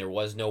charting. There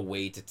was no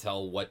way to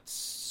tell what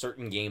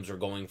certain games were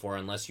going for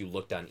unless you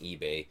looked on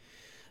eBay.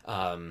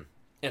 And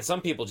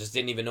some people just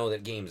didn't even know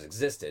that games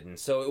existed. And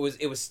so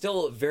it was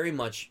still very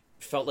much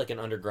felt like an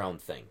underground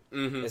thing.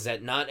 Mm-hmm. Is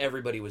that not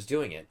everybody was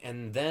doing it.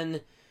 And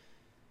then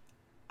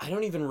I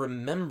don't even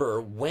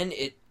remember when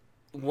it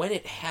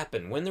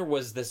happened, when there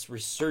was this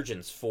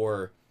resurgence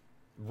for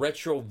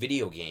retro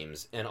video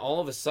games, and all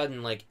of a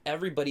sudden, like,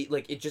 everybody,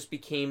 like, it just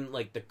became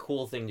like the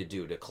cool thing to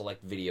do, to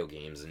collect video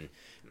games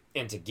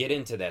and to get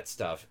into that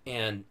stuff.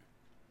 And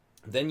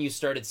then you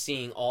started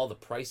seeing all the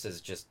prices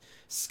just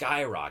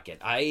skyrocket.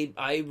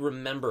 I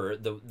remember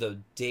the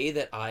day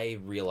that I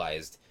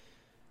realized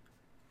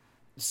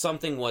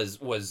something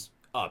was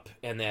up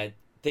and that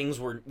things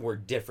were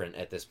different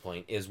at this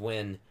point is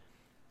when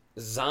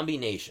Zombie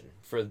Nation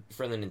for the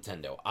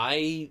Nintendo.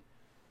 I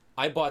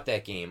bought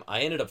that game.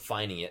 I ended up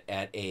finding it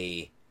at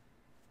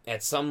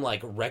some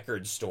like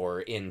record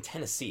store in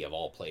Tennessee of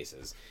all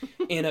places,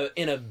 in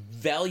a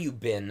value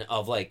bin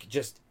of like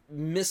just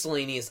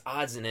miscellaneous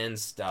odds and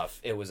ends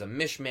stuff. It was a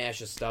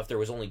mishmash of stuff. There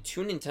was only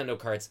 2 Nintendo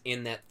carts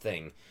in that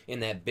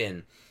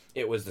bin.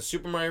 It was the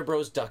Super Mario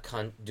Bros. Duck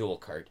Hunt dual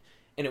cart,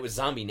 and it was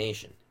Zombie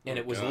Nation, and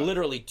it was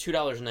literally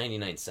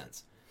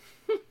 $2.99.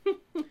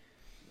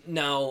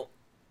 Now,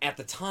 at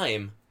the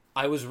time,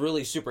 I was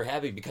really super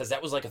happy because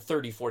that was like a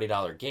 $30,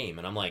 $40 game,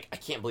 and I'm like, I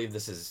can't believe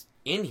this is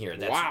in here.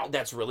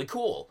 That's really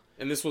cool.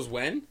 And this was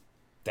when?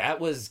 That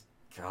was,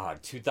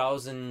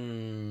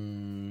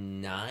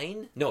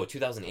 2009? No,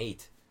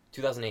 2008.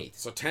 2008.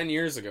 So 10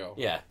 years ago.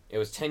 Yeah, it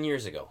was 10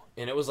 years ago,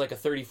 and it was like a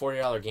 $30,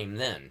 $40 game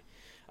then.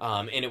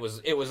 And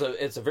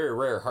it's a very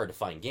rare, hard to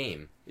find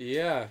game.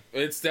 Yeah,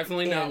 it's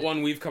definitely not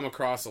one we've come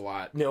across a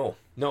lot. No,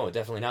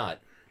 definitely not.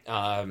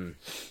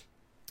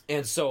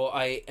 And so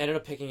I ended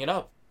up picking it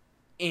up.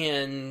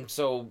 And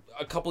so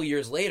a couple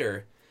years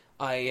later,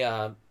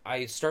 I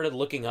started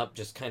looking up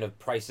just kind of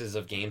prices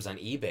of games on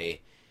eBay.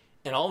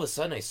 And all of a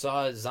sudden I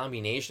saw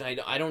Zombie Nation.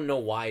 I don't know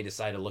why I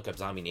decided to look up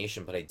Zombie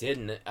Nation, but I did.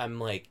 And I'm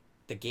like,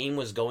 the game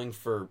was going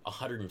for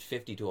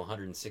 $150 to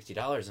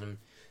 $160, and I'm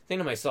thinking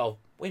to myself,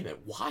 wait a minute,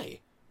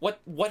 why?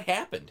 What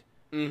happened?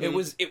 Mm-hmm.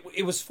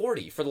 It was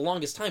 40 for the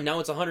longest time. Now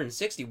it's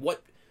 160.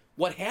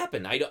 What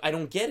happened? I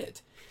don't get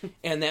it.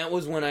 And that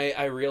was when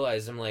I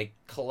realized, I'm like,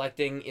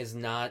 collecting is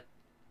not,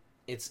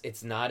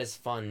 it's not as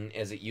fun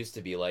as it used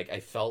to be. Like, I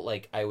felt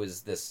like I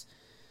was this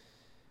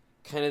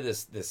kind of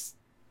this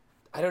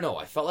I don't know,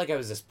 I felt like I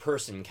was this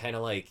person kind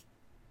of like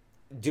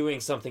doing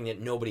something that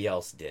nobody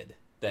else did.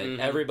 That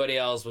everybody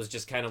else was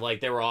just kind of like,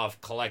 they were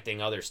off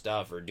collecting other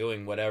stuff or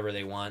doing whatever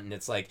they want, and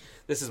it's like,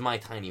 this is my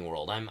tiny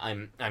world.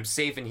 I'm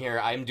safe in here.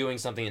 I'm doing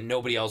something that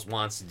nobody else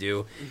wants to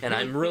do, and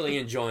I'm really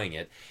enjoying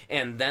it.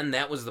 And then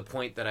that was the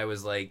point that I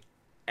was like,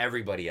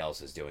 everybody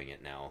else is doing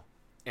it now,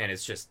 and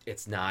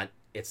it's not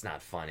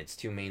fun. It's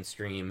too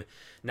mainstream.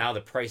 Now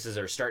the prices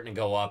are starting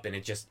to go up, and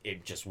it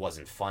just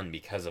wasn't fun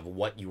because of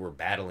what you were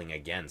battling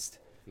against.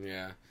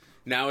 Yeah.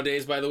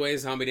 Nowadays, by the way,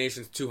 Zombie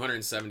Nation's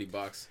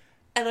 $270.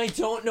 And I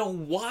don't know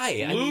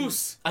why.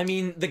 Loose. I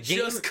mean, the game...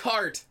 Just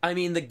cart. I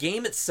mean, the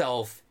game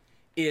itself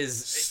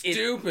is...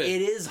 Stupid.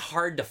 It is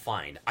hard to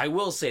find. I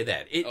will say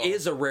that. It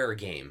is a rare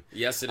game.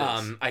 Yes, it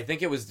is. I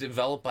think it was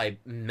developed by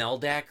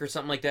Meldak or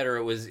something like that, or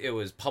it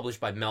was published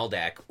by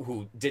Meldak,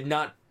 who did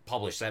not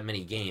publish that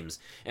many games.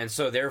 And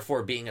so,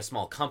 therefore, being a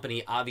small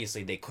company,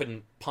 obviously, they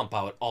couldn't pump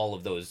out all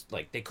of those...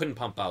 Like, they couldn't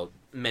pump out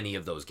many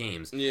of those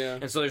games. Yeah.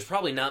 And so, there's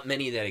probably not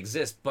many that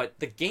exist, but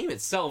the game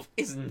itself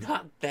is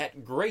not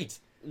that great.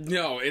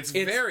 No, it's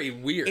very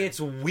weird. It's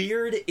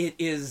weird. It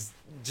is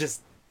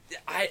just...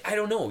 I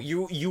don't know.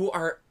 You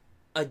are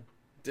a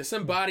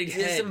disembodied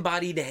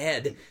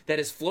head that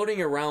is floating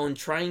around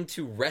trying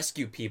to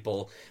rescue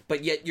people,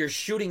 but yet you're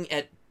shooting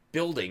at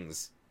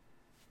buildings.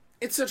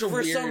 It's such a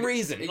for weird... some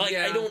reason. Like,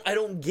 yeah. I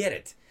don't get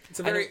it.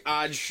 It's a very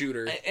odd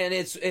shooter. And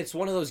it's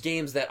one of those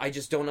games that I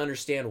just don't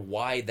understand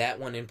why that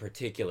one in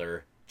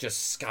particular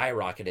just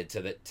skyrocketed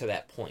to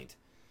that point.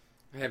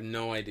 I have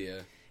no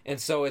idea.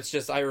 And so it's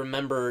just, I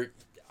remember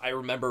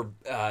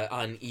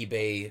on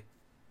eBay,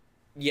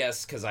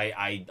 yes, because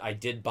I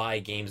did buy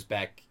games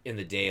back in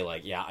the day,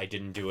 like, yeah, I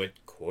didn't do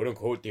it,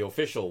 quote-unquote, the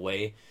official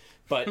way,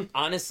 but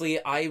honestly,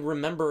 I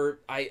remember,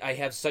 I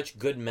have such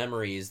good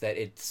memories that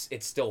it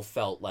still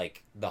felt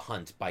like the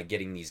hunt by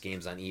getting these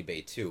games on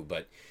eBay, too,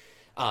 but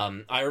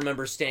I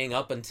remember staying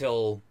up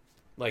until,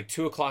 like,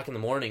 2 o'clock in the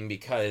morning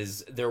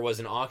because there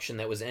was an auction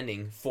that was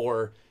ending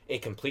for a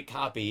complete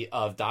copy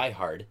of Die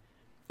Hard.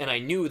 And I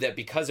knew that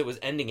because it was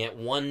ending at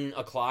 1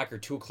 o'clock or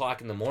 2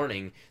 o'clock in the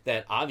morning,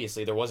 that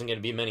obviously there wasn't going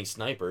to be many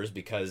snipers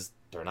because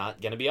they're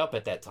not going to be up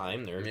at that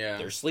time.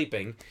 They're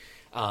sleeping.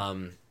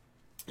 And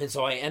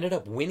so I ended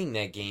up winning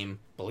that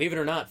game, believe it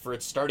or not, for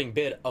its starting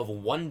bid of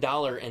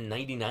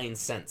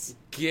 $1.99.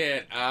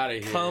 Get out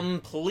of here.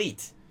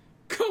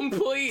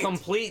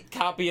 Complete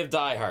copy of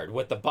Die Hard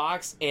with the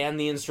box and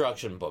the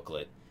instruction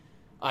booklet.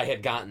 I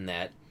had gotten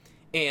that.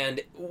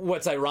 And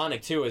what's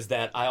ironic, too, is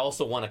that I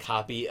also won a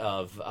copy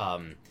of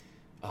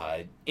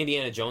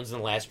Indiana Jones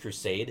and the Last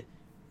Crusade,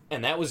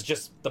 and that was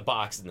just the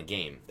box in the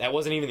game. That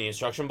wasn't even the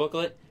instruction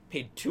booklet.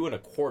 Paid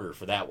 $2.25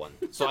 for that one.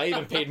 So I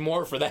even paid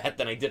more for that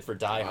than I did for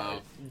Die Hard.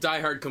 Die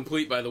Hard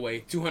complete, by the way,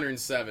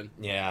 $207.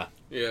 Yeah.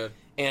 Yeah.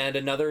 And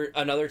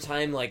another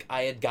time, like,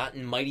 I had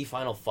gotten Mighty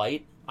Final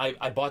Fight.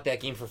 I bought that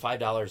game for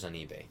 $5 on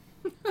eBay.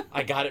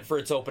 I got it for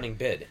its opening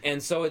bid.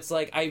 And so it's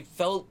like, I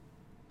felt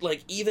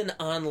like even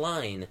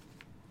online...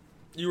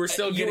 You were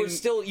still like, it was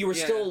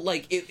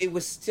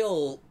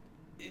still,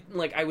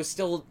 like, I was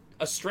still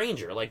a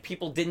stranger. Like,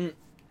 people didn't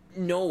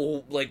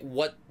know, like,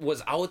 what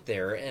was out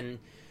there, and...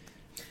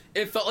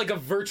 It felt like a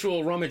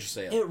virtual rummage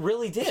sale. It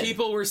really did.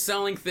 People were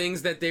selling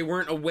things that they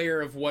weren't aware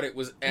of what it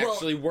was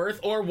actually worth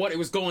or what it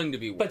was going to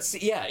be worth. But,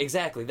 see, yeah,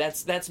 exactly.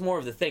 That's more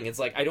of the thing. It's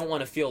like, I don't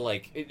want to feel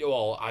like,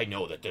 well, I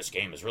know that this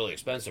game is really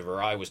expensive,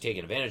 or I was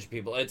taking advantage of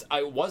people.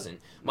 I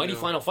wasn't. Mighty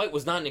Final Fight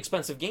was not an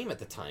expensive game at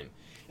the time.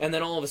 And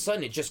then all of a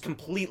sudden, it just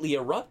completely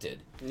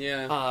erupted.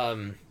 Yeah.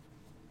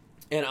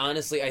 And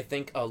honestly, I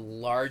think a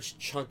large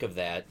chunk of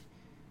that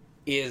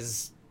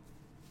is,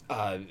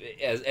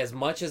 as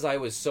much as I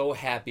was so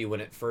happy when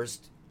it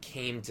first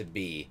came to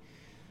be,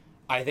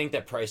 I think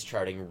that price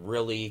charting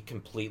really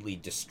completely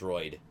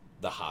destroyed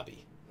the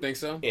hobby. Think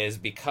so? Is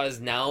because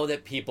now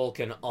that people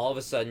can all of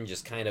a sudden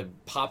just kind of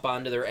pop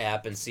onto their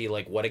app and see,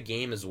 like, what a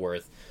game is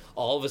worth,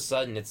 all of a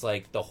sudden it's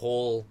like the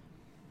whole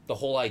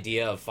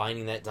idea of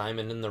finding that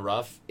diamond in the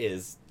rough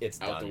it's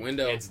out done. The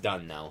window. It's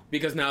done now.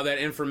 Because now that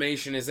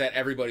information is at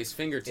everybody's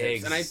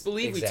fingertips. And I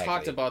believe we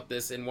talked about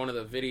this in one of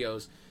the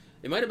videos.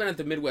 It might have been at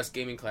the Midwest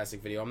Gaming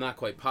Classic video. I'm not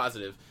quite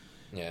positive.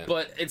 Yeah.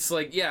 But it's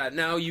like, yeah,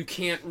 now you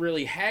can't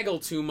really haggle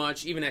too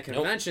much, even at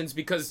conventions,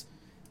 because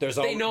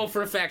they know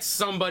for a fact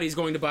somebody's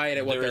going to buy it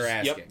at what they're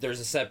asking. Yep, there's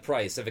a set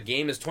price. If a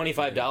game is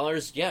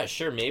 $25, yeah,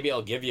 sure, maybe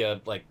I'll give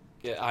you, like,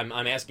 I'm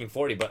asking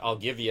 $40, but I'll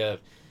give you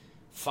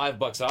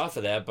 $5 off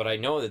of that, but I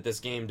know that this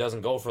game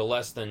doesn't go for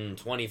less than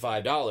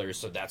 $25,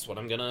 so that's what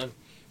I'm gonna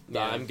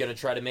Yeah. I'm going to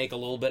try to make a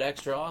little bit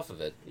extra off of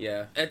it.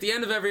 Yeah. At the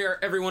end of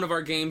every one of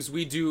our games,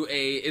 we do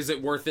a "Is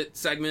it worth it?"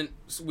 segment.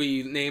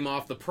 We name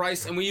off the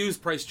price, and we use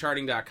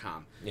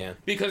pricecharting.com. Yeah.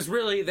 Because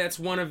really, that's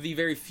one of the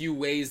very few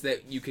ways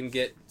that you can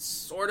get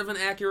sort of an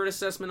accurate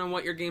assessment on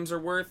what your games are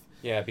worth.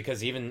 Yeah,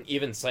 because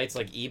even sites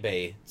like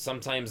eBay,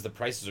 sometimes the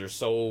prices are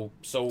so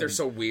They're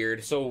so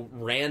weird. so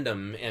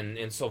random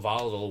and so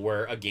volatile,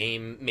 where a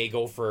game may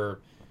go for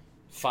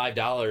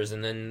 $5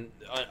 and then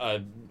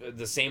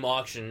the same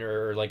auction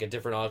or like a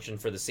different auction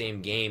for the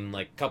same game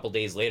like a couple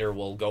days later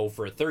will go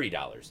for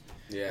 $30.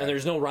 Yeah. And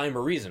there's no rhyme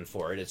or reason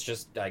for it. It's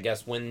just, I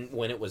guess, when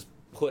it was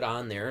put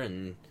on there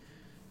and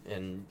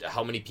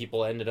how many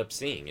people ended up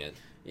seeing it.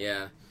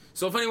 Yeah.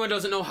 So if anyone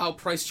doesn't know how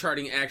price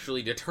charting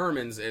actually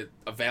determines a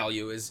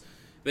value, is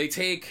they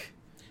take...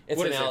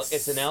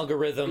 It's an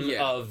algorithm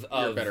of...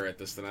 You're better at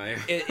this than I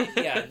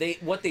am.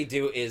 What they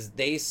do is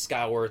they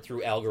scour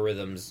through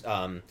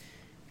algorithms,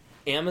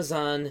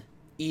 Amazon,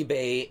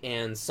 eBay,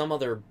 and some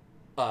other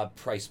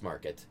price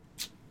market.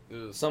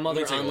 Some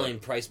other online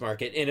price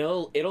market, and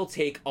it'll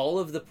take all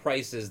of the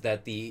prices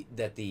that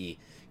the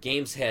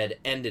games had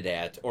ended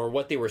at or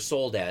what they were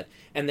sold at,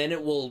 and then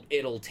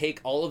it'll take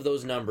all of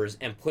those numbers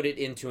and put it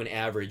into an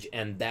average,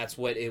 and that's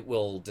what it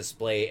will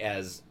display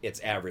as its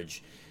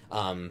average.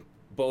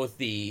 Both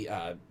the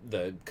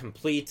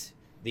complete,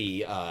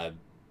 the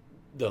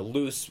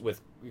loose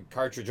with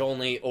cartridge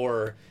only,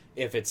 or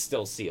if it's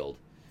still sealed.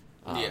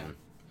 Yeah.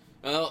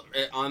 Well,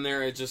 on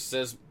there it just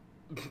says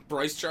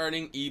price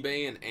charting,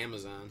 eBay, and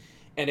Amazon.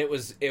 And it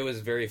was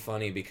very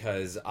funny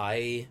because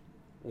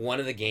one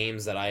of the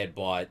games that I had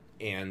bought,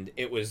 and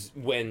it was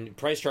when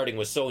price charting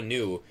was so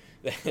new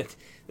that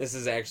this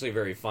is actually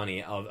very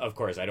funny. Of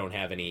course, I don't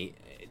have any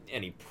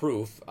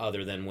proof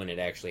other than when it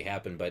actually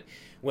happened, but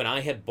when I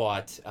had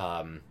bought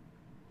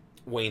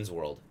Wayne's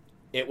World,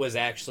 it was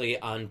actually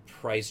on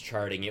price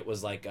charting. It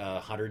was like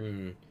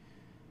 $120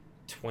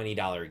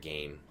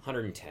 game,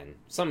 110,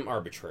 some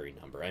arbitrary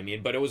number. I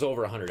mean, but it was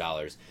over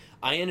 $100.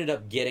 I ended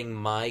up getting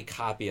my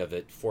copy of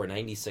it for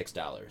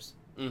 $96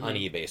 on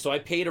eBay. So I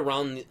paid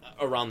around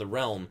the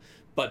realm,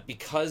 but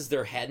because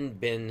there hadn't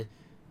been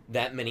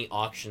that many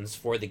auctions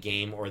for the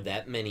game or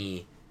that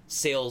many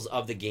sales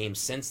of the game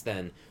since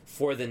then,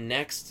 for the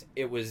next,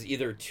 it was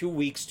either 2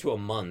 weeks to a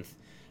month,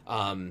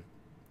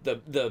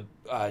 the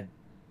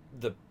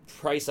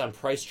price on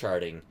price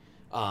charting,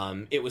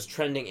 it was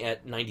trending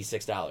at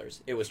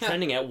 $96. It was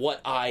trending at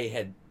what I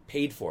had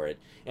paid for it,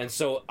 and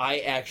so I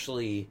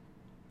actually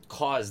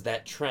caused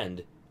that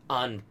trend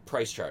on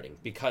price charting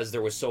because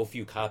there was so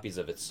few copies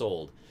of it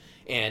sold,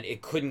 and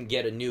it couldn't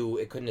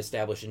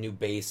establish a new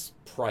base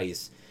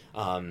price.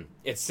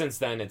 It's since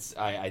then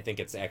I think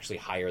it's actually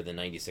higher than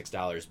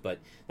 $96, but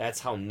that's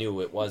how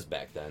new it was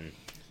back then.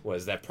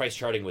 Was that price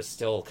charting was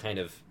still kind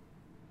of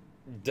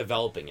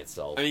developing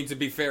itself. I mean, to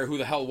be fair, who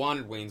the hell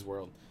wanted Wayne's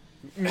World?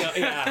 No,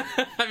 yeah.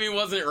 I mean,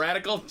 wasn't it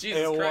radical?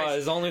 Jesus Christ. It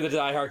was. Only the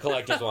diehard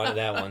collectors wanted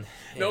that one.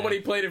 Yeah. Nobody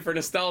played it for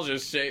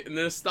nostalgia's sake.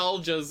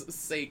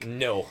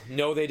 No,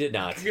 they did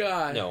not.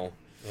 God. No.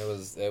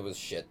 It was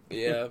shit.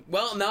 Yeah.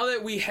 Well, now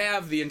that we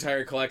have the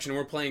entire collection and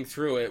we're playing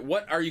through it,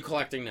 what are you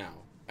collecting now?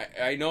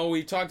 I know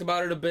we talked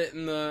about it a bit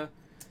in the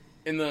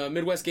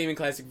Midwest Gaming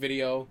Classic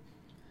video.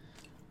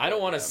 I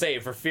don't want to say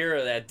for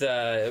fear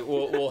that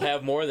we'll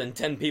have more than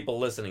 10 people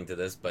listening to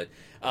this, but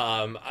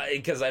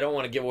because I don't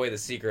want to give away the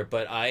secret.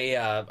 But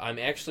I'm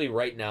actually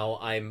right now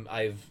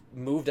I've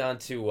moved on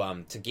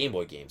to Game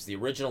Boy games, the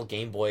original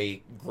Game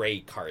Boy gray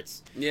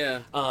carts.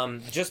 Yeah.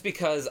 Just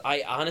because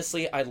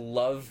I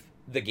love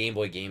the Game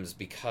Boy games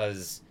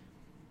because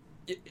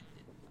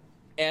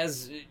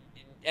as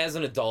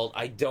an adult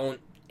I don't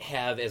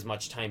have as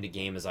much time to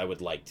game as I would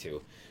like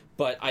to,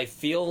 but I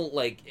feel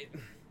like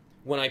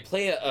when I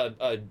play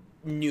a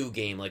new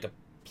game, like a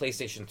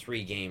PlayStation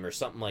 3 game or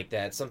something like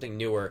that, something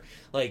newer,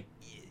 like,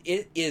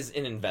 it is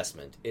an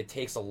investment. It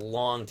takes a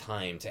long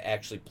time to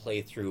actually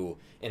play through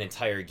an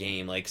entire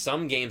game. Like,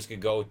 some games could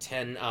go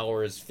 10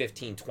 hours,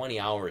 15, 20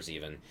 hours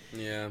even.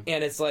 Yeah.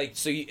 And it's like,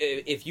 so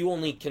if you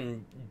only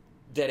can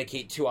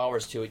dedicate 2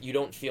 hours to it, you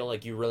don't feel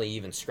like you really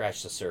even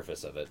scratched the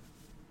surface of it.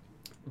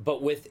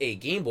 But with a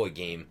Game Boy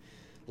game,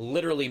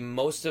 literally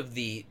most of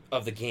the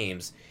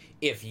games,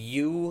 if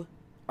you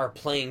are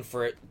playing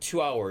for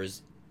 2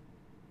 hours,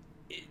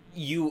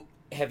 you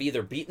have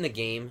either beaten the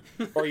game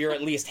or you're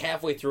at least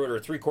halfway through it or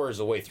 3/4 of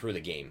the way through the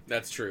game.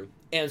 That's true.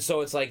 And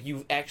so it's like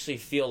you actually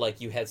feel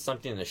like you had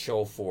something to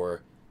show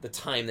for the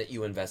time that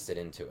you invested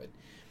into it.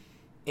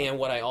 And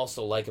what I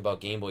also like about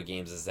Game Boy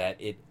games is that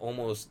it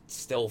almost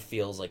still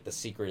feels like the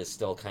secret is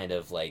still kind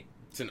of like...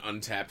 It's an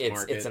untapped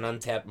market. It's an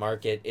untapped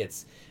market.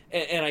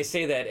 And I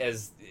say that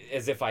as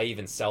if I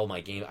even sell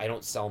my game. I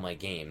don't sell my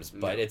games,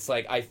 but it's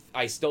like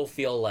I still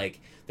feel like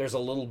there's a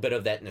little bit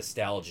of that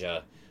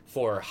nostalgia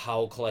for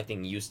how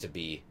collecting used to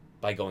be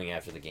by going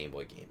after the Game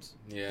Boy games.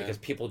 Yeah. Because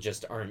people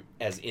just aren't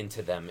as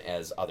into them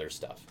as other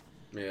stuff.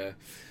 Yeah.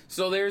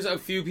 So there's a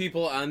few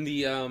people on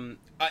the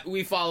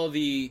we follow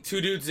the Two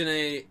Dudes in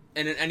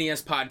an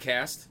NES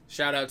podcast.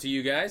 Shout out to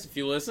you guys if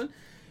you listen.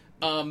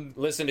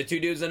 Listen to Two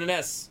Dudes and an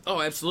S.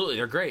 Oh, absolutely.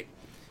 They're great.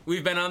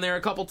 We've been on there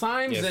a couple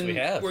times. Yes, and we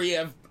have. We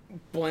have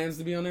plans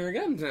to be on there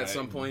again at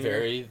some point.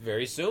 Very,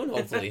 very soon,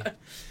 hopefully.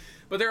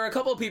 But there are a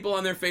couple of people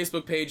on their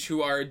Facebook page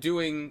who are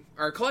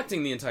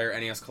collecting the entire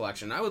NES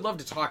collection. I would love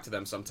to talk to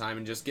them sometime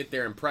and just get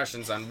their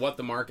impressions on what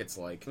the market's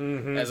like,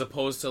 as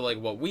opposed to like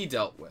what we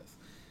dealt with.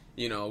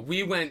 You know,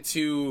 we went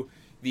to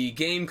the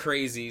Game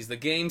Crazies, the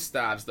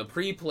GameStops, the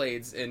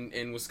Pre-Playeds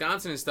in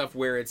Wisconsin and stuff,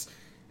 where it's,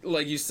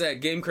 like you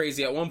said, Game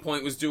Crazy at one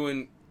point was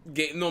doing,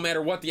 no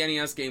matter what the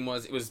NES game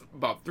was, it was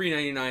about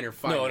 $3.99 or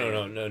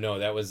 $5. No.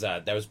 That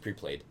was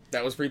pre-played.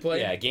 That was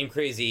pre-played? Yeah, Game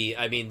Crazy.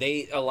 I mean,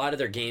 a lot of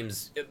their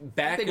games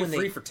back they when were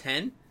free for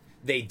 10.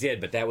 They did,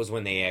 but that was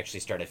when they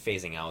actually started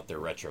phasing out their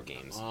retro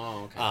games.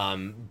 Oh,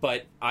 okay.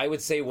 But I would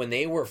say when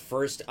they were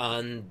first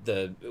when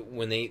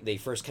they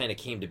first kind of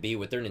came to be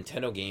with their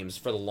Nintendo games,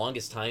 for the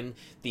longest time,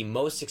 the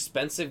most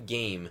expensive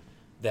game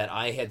that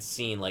I had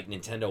seen, like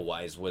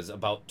Nintendo-wise, was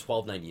about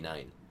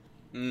 $12.99.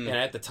 And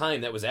at the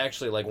time, that was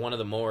actually like one of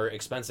the more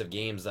expensive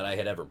games that I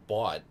had ever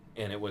bought,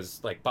 and it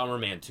was like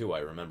Bomberman 2.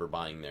 I remember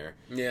buying there.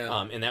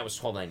 Yeah. And that was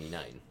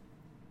 $12.99,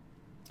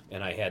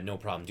 and I had no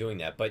problem doing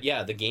that. But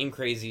yeah, the Game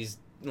Crazies.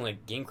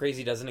 Like, Game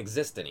Crazy doesn't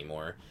exist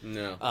anymore.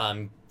 No.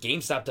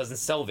 GameStop doesn't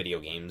sell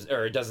video games,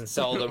 or it doesn't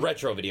sell the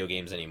retro video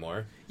games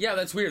anymore. Yeah,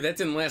 that's weird. That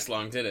didn't last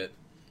long, did it?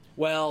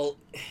 Well...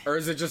 Or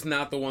is it just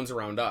not the ones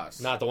around us?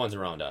 Not the ones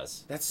around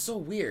us. That's so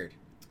weird.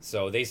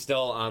 So they still,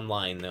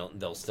 online,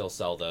 they'll still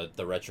sell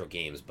the retro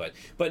games, but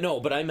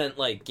I meant,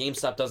 like,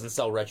 GameStop doesn't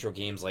sell retro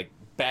games, like,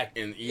 back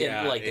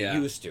they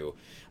used to.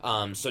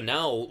 So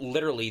now,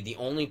 literally, the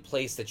only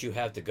place that you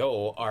have to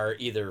go are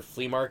either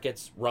flea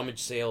markets,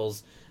 rummage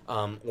sales...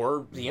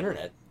 or the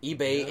internet,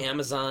 eBay,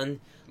 Amazon,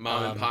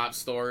 mom and pop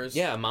stores.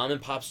 Yeah, mom and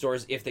pop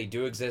stores, if they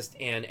do exist.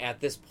 And at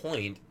this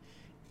point,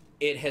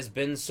 it has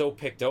been so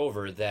picked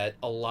over that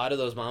a lot of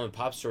those mom and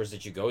pop stores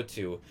that you go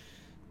to,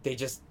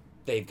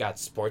 they've got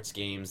sports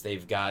games,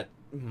 they've got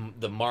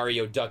the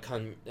Mario Duck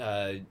Hunt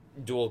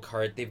dual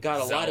cart, they've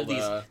got a lot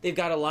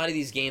of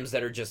these games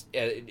that are just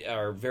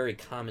are very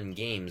common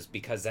games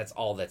because that's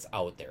all that's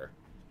out there.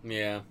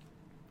 Yeah.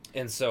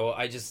 And so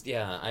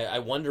I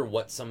wonder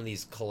what some of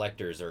these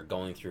collectors are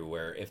going through,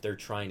 where if they're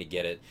trying to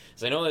get it.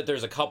 So I know that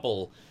there's a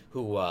couple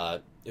who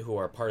are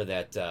part of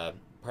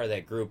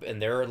that group,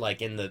 and they're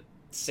like in the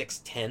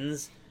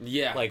 610s.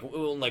 Yeah. Like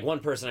one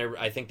person,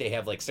 I think they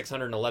have like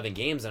 611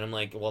 games, and I'm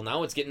like, well,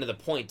 now it's getting to the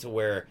point to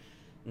where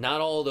not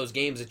all of those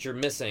games that you're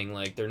missing,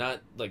 like they're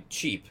not like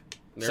cheap.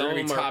 They're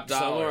going to be top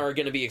dollar. Some of them are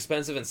going to be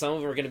expensive, and some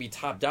of them are going to be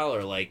top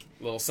dollar. Like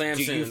Little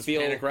Samson's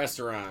Panic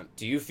Restaurant.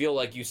 Do you feel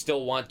like you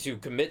still want to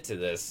commit to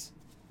this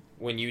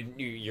when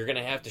you're going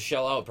to have to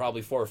shell out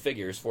probably four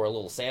figures for a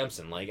little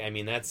Samson? Like, I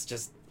mean, that's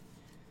just...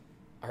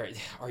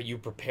 Are you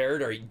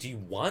prepared, or do you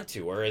want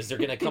to? Or is there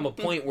going to come a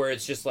point where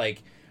it's just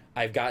like,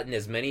 I've gotten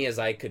as many as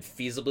I could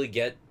feasibly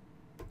get,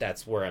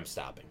 that's where I'm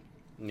stopping?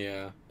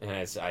 Yeah. And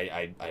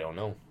I don't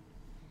know.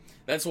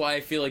 That's why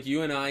I feel like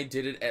you and I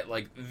did it at,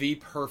 like, the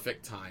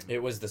perfect time.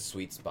 It was the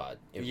sweet spot.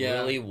 It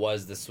really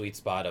was the sweet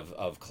spot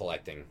of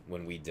collecting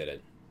when we did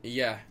it.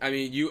 Yeah. I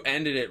mean, you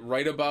ended it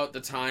right about the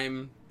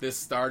time this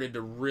started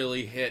to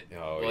really hit,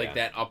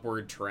 that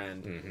upward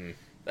trend. Mm-hmm.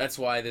 That's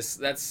why this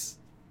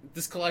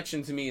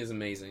collection to me is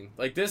amazing.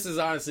 Like, this is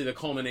honestly the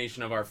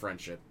culmination of our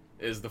friendship,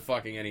 is the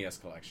fucking NES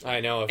collection. I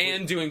know.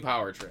 Doing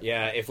Power Trip.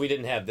 Yeah, if we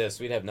didn't have this,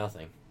 we'd have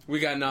nothing. We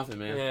got nothing,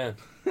 man.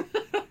 Yeah.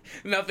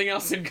 Nothing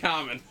else in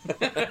common.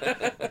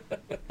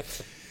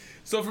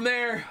 So from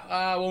there,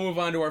 we'll move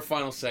on to our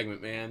final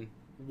segment, man.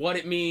 What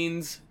it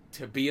means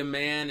to be a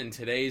man in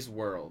today's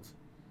world.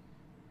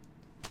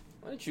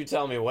 Why don't you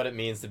tell me what it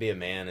means to be a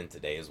man in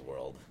today's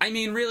world? I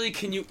mean, really,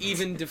 can you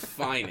even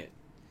define it?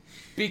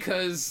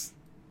 Because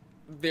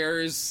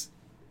there's,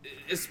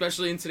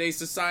 especially in today's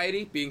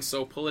society, being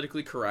so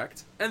politically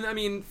correct, and I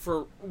mean,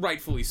 for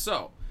rightfully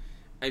so.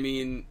 I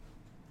mean,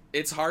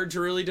 it's hard to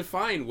really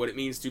define what it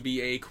means to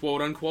be a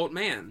quote-unquote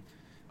man,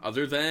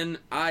 other than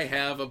I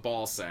have a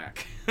ball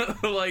sack.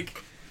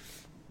 Like,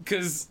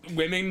 because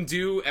women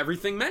do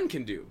everything men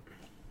can do,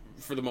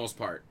 for the most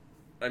part.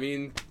 I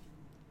mean,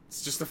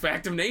 it's just a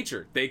fact of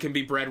nature. They can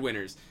be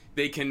breadwinners.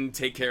 They can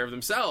take care of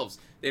themselves.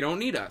 They don't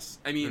need us.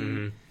 I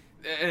mean,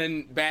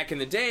 and back in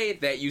the day,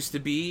 that used to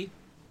be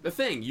the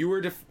thing. You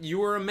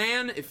were a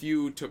man if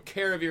you took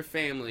care of your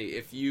family,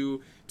 if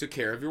you took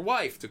care of your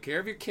wife, took care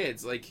of your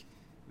kids, like...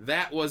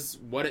 That was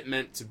what it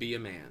meant to be a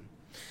man.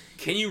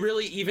 Can you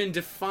really even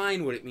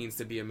define what it means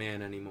to be a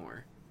man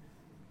anymore?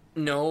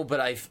 No, but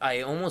I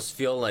almost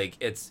feel like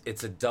it's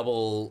a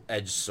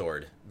double-edged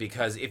sword.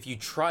 Because if you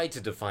try to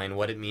define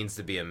what it means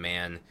to be a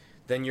man,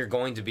 then you're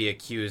going to be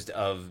accused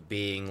of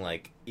being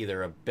like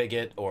either a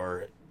bigot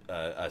or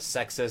a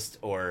sexist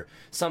or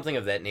something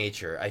of that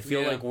nature. I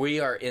feel like we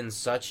are in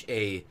such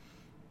a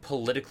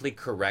politically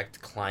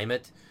correct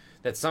climate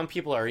that some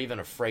people are even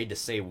afraid to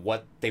say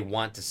what they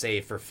want to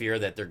say for fear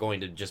that they're going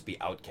to just be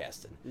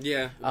outcasted.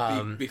 Yeah,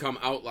 become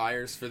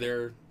outliers for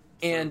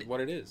what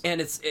it is. And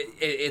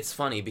it's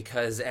funny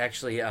because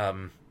actually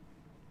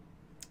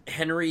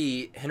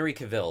Henry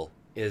Cavill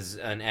is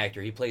an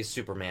actor. He plays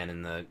Superman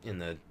in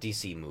the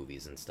DC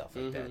movies and stuff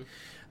like Mm-hmm.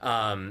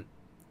 that.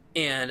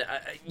 And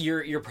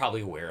you're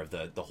probably aware of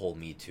the whole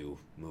Me Too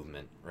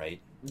movement, right?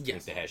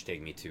 Yes. Like the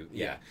hashtag Me Too.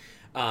 Yeah.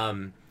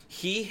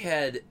 He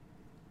had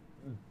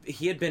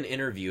been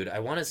interviewed. I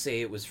want to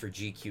say it was for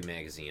GQ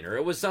magazine, or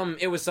it was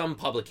some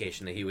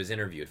publication that he was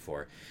interviewed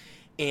for,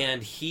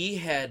 and he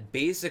had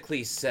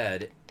basically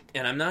said,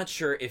 and I'm not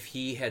sure if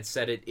he had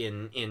said it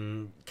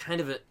in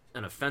kind of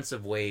an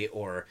offensive way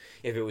or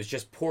if it was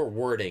just poor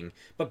wording,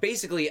 but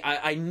basically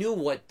I knew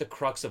what the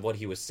crux of what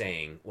he was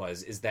saying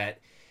is that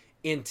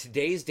in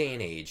today's day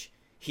and age,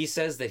 he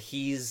says that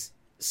he's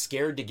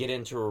scared to get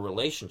into a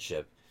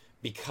relationship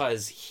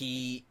because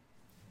he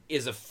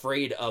is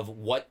afraid of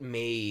what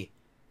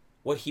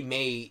he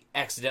may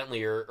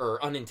accidentally or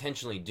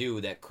unintentionally do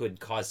that could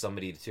cause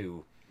somebody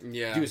to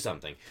do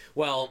something.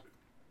 Well,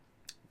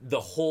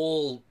 the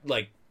whole,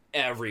 like,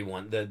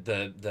 everyone,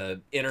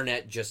 the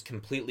internet just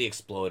completely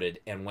exploded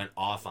and went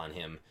off on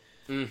him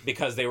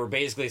because they were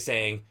basically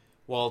saying,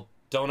 well,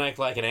 don't act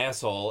like an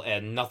asshole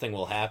and nothing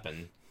will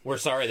happen. We're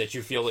sorry that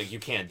you feel like you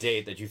can't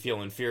date, that you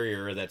feel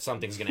inferior, or that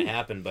something's going to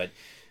happen, but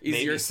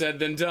easier said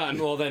than done.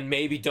 Well, then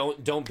maybe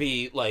don't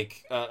be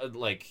like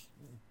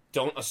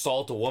don't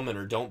assault a woman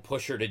or don't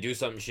push her to do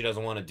something she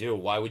doesn't want to do.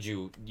 Why would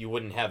you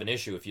wouldn't have an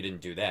issue if you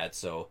didn't do that?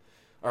 So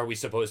are we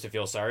supposed to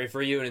feel sorry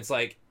for you? And it's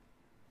like,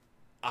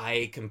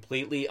 I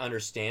completely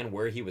understand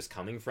where he was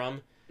coming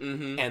from,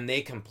 and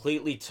they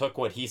completely took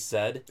what he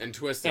said and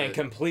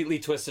completely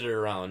twisted it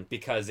around,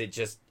 because it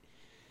just,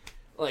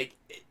 like,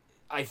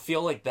 I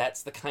feel like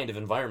that's the kind of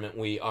environment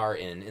we are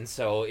in. And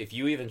so if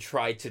you even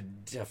try to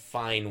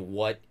define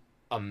what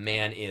a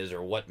man is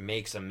or what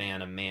makes a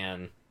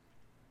man,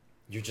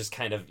 you're just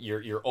kind of,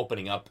 you're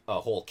opening up a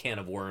whole can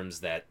of worms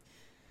that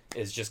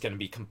is just going to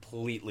be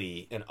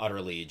completely and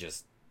utterly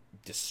just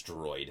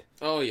destroyed.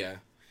 Oh, yeah.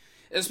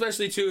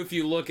 Especially, too, if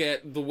you look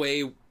at the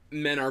way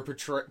men are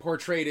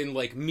portrayed in,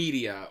 like,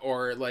 media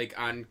or, like,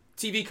 on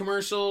TV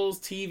commercials,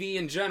 TV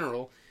in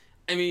general.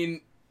 I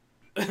mean,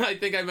 I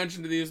think I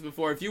mentioned these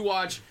before. If you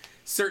watch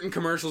certain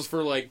commercials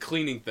for, like,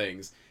 cleaning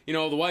things, you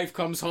know, the wife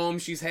comes home,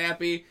 she's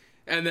happy,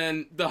 and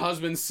then the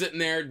husband's sitting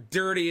there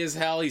dirty as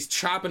hell. He's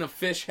chopping a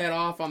fish head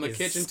off on the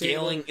kitchen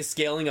table.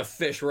 Scaling a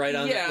fish right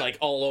on, like,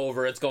 all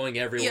over. It's going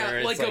everywhere.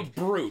 Yeah, like a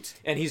brute.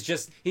 And he's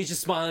just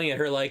smiling at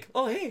her like,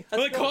 oh, hey.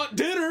 I caught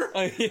dinner.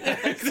 Yeah,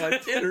 I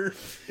caught dinner.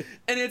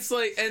 And it's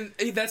like, and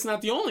that's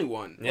not the only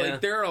one. Yeah.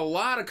 Like, there are a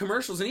lot of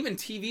commercials and even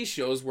TV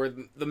shows where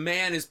the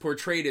man is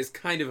portrayed as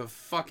kind of a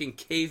fucking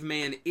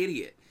caveman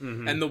idiot.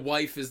 Mm-hmm. And the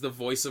wife is the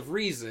voice of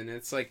reason.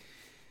 It's like,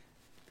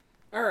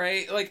 all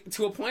right, like,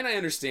 to a point I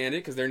understand it,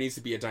 because there needs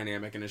to be a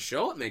dynamic in a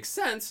show. It makes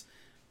sense.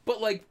 But,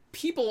 like,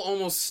 people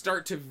almost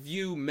start to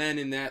view men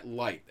in that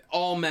light.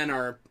 All men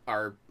are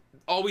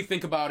all we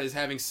think about is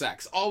having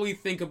sex. All we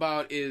think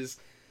about is,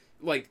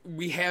 like,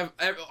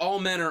 all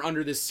men are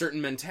under this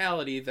certain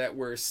mentality that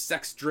we're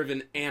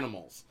sex-driven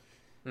animals.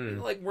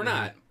 Like, we're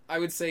not. I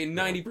would say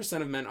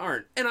 90% of men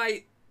aren't. And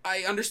I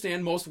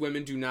understand most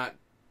women do not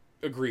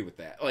agree with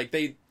that. Like,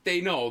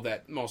 they know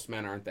that most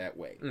men aren't that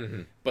way.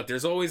 Mm-hmm. But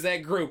there's always that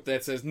group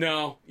that says,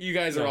 no, you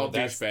guys are all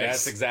douchebags.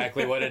 That's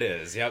exactly what it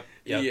is. Yep.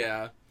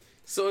 Yeah.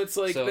 So it's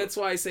like, that's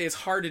why I say it's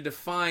hard to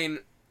define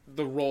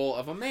the role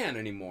of a man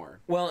anymore.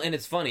 Well, and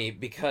it's funny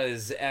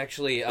because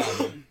actually,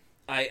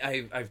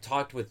 I've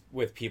talked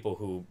with people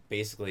who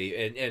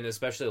basically, and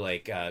especially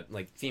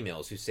like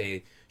females who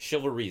say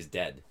chivalry is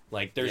dead.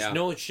 Like, there's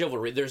no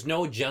chivalry, there's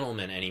no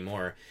gentleman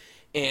anymore.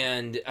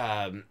 And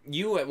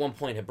you at one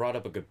point had brought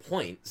up a good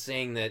point,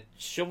 saying that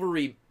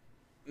chivalry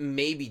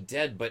may be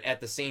dead, but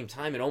at the same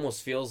time, it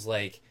almost feels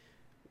like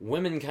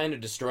women kind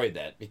of destroyed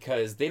that,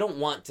 because they don't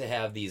want to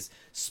have these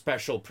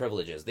special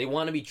privileges. They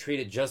want to be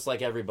treated just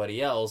like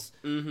everybody else.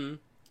 Mm-hmm.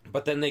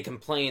 But then they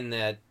complain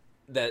that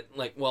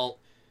like, well,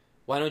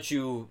 why don't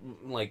you,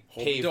 like,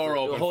 hold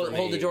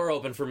the door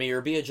open for me, or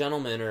be a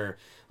gentleman, or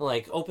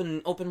like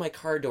open my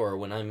car door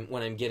when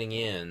I'm getting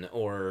in,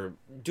 or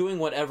doing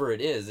whatever it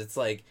is. It's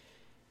like,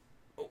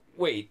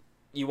 wait,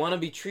 you want to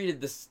be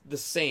treated the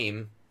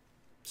same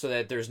so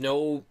that there's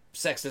no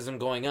sexism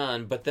going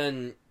on, but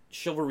then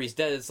chivalry's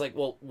dead. It's like,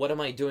 well, what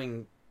am I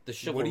doing the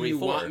chivalry for? What do you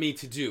want me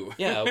to do?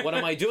 Yeah, what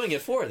am I doing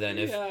it for then?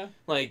 If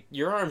like,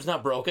 your arm's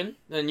not broken,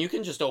 then you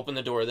can just open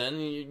the door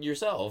then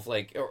yourself,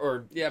 like,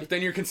 or yeah, but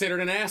then you're considered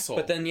an asshole.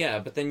 But then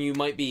you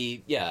might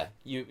be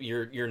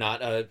you're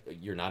not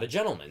a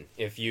gentleman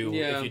if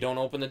you don't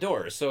open the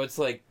door. So it's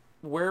like,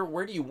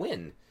 where do you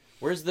win?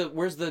 Where's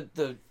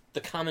the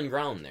common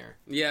ground there?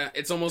 Yeah,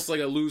 it's almost like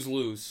a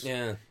lose-lose.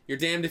 Yeah. You're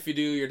damned if you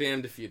do, you're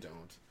damned if you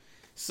don't.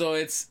 So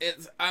it's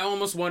I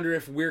almost wonder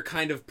if we're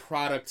kind of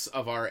products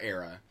of our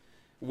era,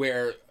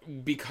 where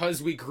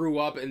because we grew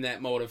up in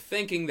that mode of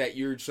thinking that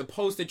you're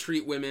supposed to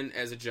treat women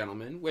as a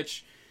gentleman,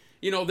 which,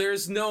 you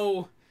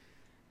know,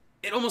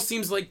 it almost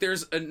seems like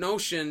there's a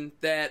notion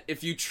that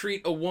if you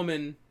treat a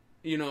woman,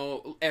 you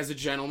know, as a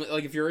gentleman,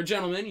 like if you're a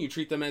gentleman, you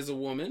treat them as a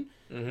woman,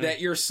 that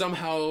you're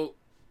somehow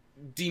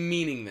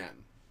demeaning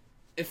them.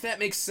 if that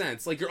makes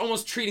sense. Like, you're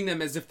almost treating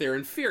them as if they're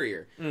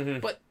inferior.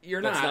 But you're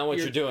not. That's not what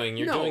you're doing.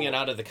 You're doing it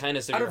out of the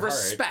kindness of your heart.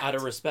 Respect. Out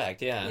of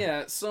respect, yeah.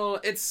 Yeah, so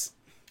it's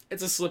a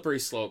slippery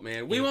slope,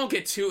 man. We won't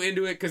get too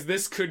into it, because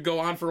this could go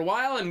on for a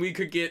while, and we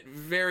could get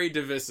very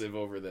divisive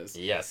over this.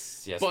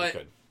 Yes, but, we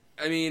could.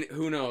 I mean,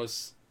 who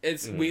knows?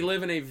 We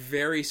live in a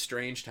very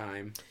strange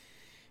time.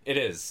 It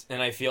is,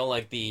 and I feel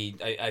like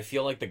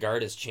the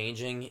guard is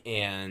changing,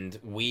 and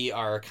we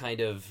are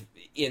kind of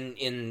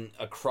in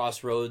a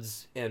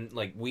crossroads, and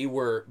like we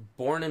were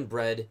born and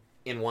bred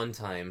in one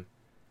time,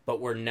 but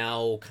we're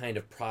now kind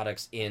of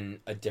products in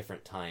a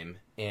different time,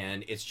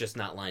 and it's just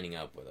not lining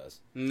up with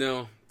us.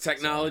 No,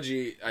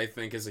 technology I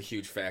think is a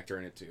huge factor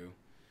in it too.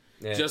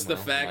 Yeah, just the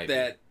fact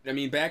that I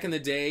mean, back in the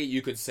day,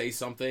 you could say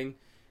something,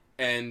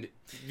 and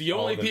the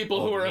only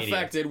people who were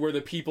affected were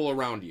the people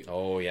around you.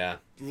 Oh yeah,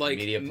 like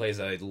media plays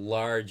a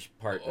large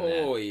part in that.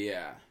 Oh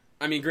yeah.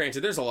 I mean, granted,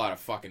 there's a lot of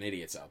fucking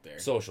idiots out there.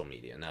 Social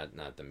media,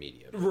 not the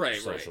media.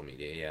 Right, social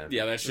media, yeah.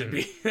 Yeah, that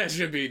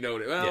should be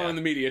noted. Well, in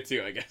the media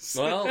too, I guess.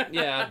 Well,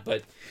 yeah,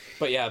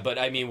 but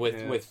I mean,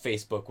 with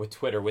Facebook, with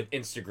Twitter, with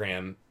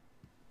Instagram,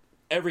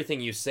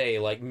 everything you say,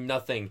 like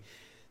nothing.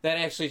 That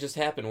actually just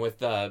happened with.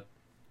 Do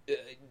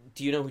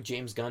you know who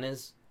James Gunn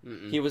is?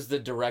 Mm-mm. He was the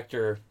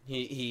director.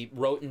 He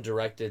wrote and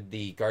directed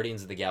the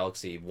Guardians of the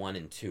Galaxy 1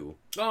 and 2.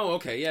 Oh,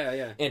 okay,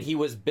 yeah. And he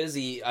was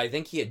busy. I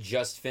think he had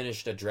just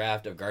finished a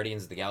draft of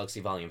Guardians of the Galaxy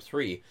Volume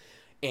 3,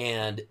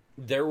 and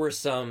there were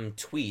some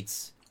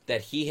tweets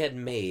that he had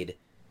made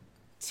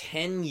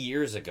 10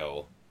 years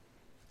ago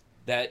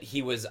that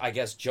he was, I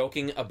guess,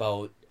 joking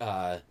about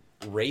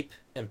rape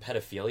and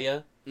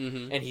pedophilia.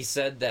 Mm-hmm. And he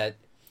said that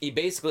he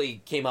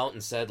basically came out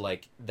and said,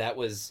 like, that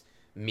was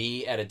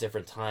me at a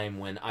different time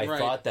when I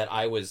thought that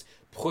I was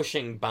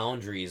pushing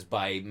boundaries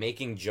by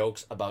making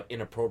jokes about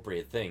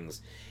inappropriate things.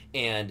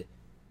 And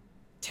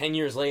 10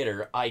 years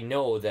later, I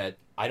know that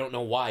I don't know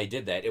why I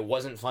did that. It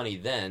wasn't funny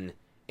then,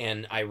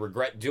 and I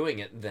regret doing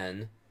it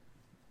then,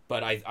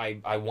 but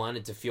I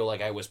wanted to feel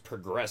like I was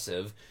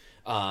progressive.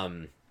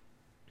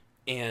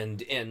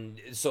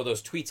 And so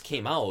those tweets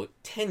came out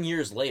 10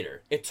 years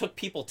later. It took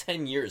people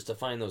 10 years to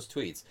find those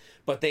tweets,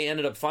 but they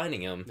ended up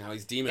finding him. Now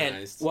he's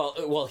demonized.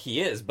 And, well, he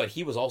is, but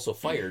he was also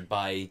fired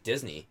by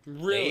Disney.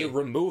 Really? They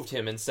removed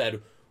him and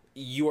said,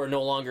 you are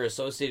no longer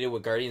associated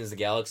with Guardians of the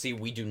Galaxy.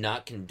 We do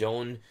not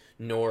condone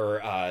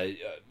nor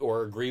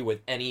or agree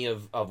with any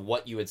of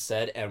what you had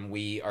said, and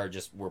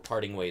we're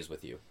parting ways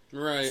with you.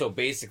 Right. So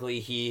basically,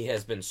 he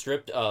has been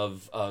stripped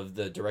of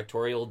the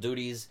directorial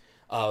duties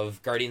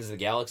of Guardians of the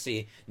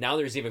Galaxy. Now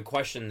there's even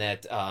question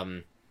that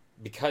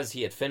because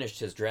he had finished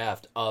his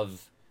draft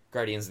of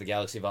Guardians of the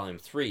Galaxy Volume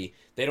 3,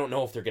 they don't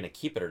know if they're going to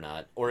keep it or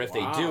not. Or if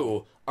they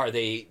do, are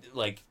they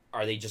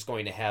just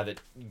going to have it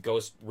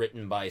ghost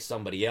written by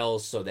somebody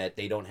else so that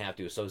they don't have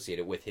to associate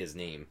it with his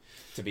name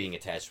to being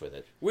attached with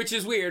it? Which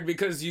is weird,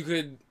 because you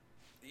could...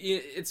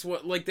 It's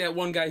like that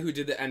one guy who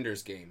did the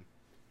Ender's Game.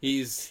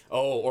 He's...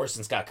 Oh,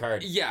 Orson Scott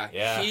Card.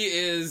 Yeah. He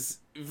is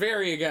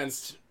very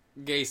against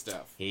gay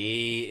stuff.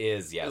 He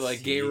is, yes.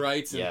 Like gay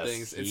rights and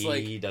things. It's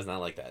he does not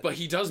like that. But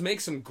he does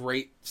make some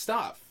great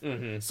stuff.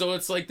 Mm-hmm. So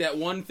it's like that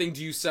one thing,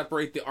 do you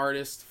separate the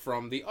artist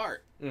from the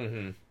art?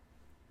 Mm-hmm.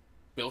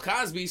 Bill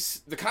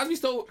Cosby's... The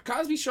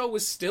Cosby Show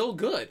was still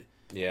good.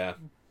 Yeah.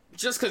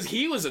 Just because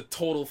he was a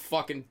total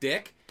fucking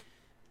dick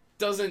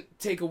doesn't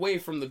take away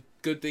from the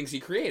good things he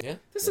created. Yeah,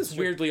 this is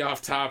weirdly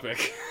off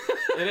topic.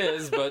 It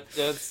is, but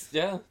that's...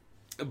 Yeah.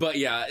 But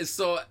yeah,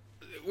 so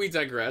we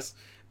digress.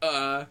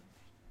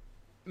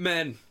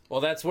 Men.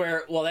 Well, that's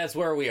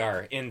where we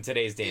are in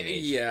today's day and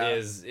age. Yeah.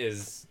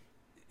 Is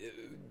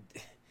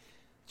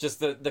just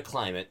the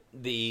climate,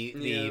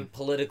 the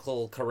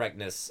political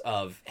correctness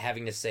of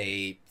having to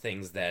say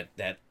things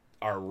that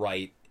are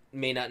right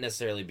may not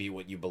necessarily be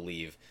what you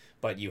believe,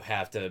 but you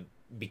have to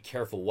be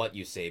careful what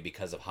you say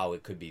because of how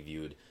it could be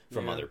viewed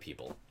from other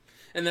people.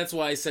 And that's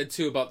why I said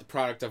too about the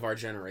product of our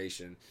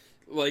generation.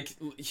 Like,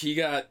 he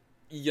got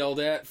yelled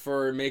at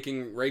for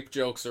making rape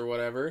jokes or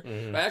whatever.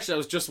 Mm-hmm. But actually, I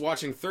was just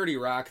watching 30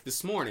 Rock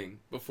this morning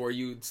before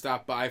you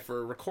stopped by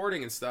for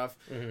recording and stuff,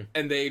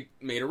 and they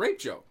made a rape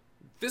joke.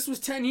 This was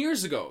 10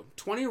 years ago.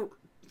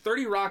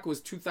 30 Rock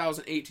was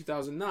 2008,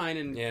 2009,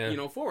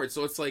 and forward.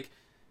 So it's like,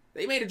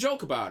 they made a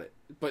joke about it.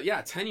 But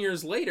yeah, 10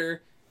 years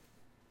later,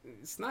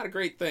 it's not a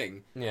great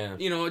thing. Yeah.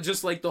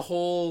 Just like the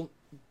whole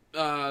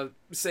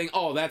saying,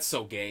 oh, that's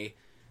so gay.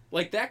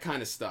 Like that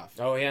kind of stuff.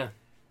 Oh, yeah.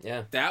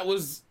 Yeah. That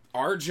was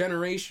our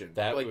generation.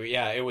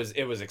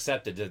 It was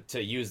accepted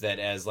to use that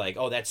as like,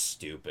 oh, that's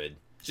stupid.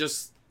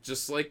 Just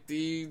like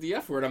the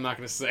F word I'm not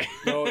going to say.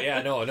 Oh,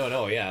 yeah, no,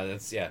 yeah,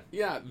 that's, yeah.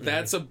 Yeah,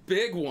 that's a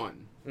big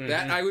one. Mm-hmm.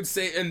 That, I would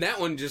say, and that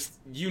one just,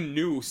 you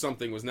knew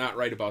something was not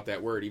right about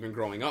that word, even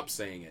growing up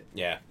saying it.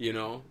 Yeah.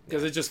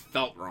 Because it just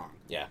felt wrong.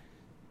 Yeah.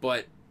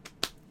 But,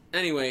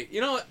 anyway,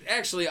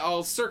 actually,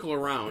 I'll circle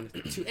around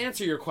to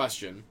answer your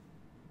question,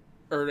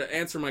 or to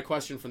answer my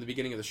question from the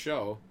beginning of the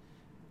show.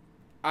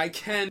 I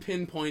can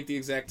pinpoint the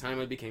exact time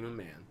I became a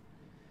man.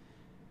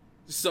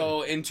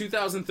 So, in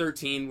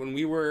 2013, when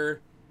we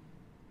were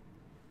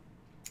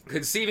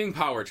conceiving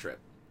Power Trip,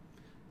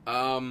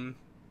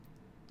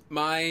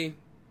 My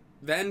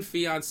then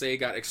fiance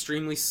got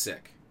extremely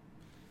sick.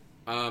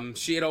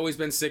 She had always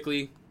been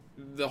sickly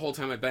the whole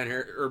time I've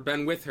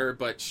been with her,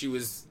 but she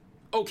was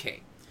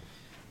okay.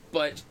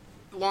 But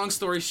long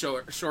story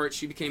short,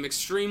 she became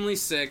extremely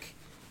sick.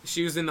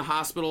 She was in the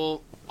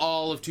hospital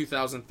all of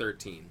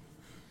 2013.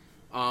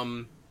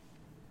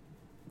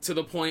 To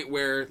the point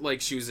where,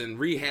 like, she was in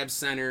rehab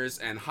centers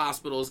and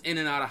hospitals, in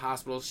and out of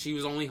hospitals. She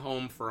was only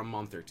home for a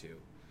month or two.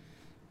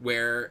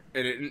 Where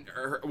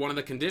one of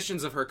the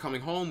conditions of her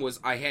coming home was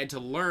I had to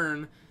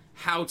learn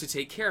how to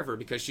take care of her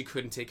because she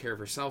couldn't take care of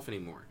herself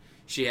anymore.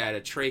 She had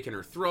a trach in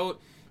her throat,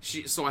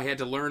 so I had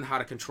to learn how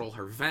to control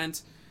her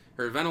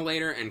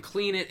ventilator, and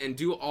clean it, and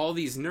do all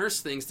these nurse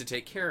things to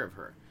take care of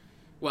her.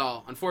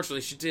 Well,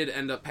 unfortunately, she did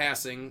end up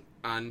passing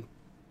on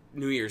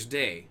New Year's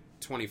Day,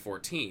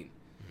 2014.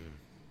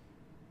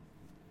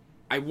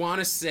 I want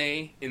to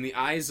say, in the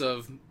eyes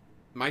of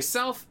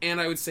myself, and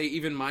I would say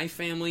even my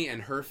family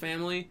and her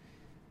family,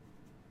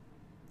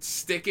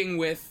 sticking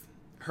with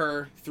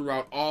her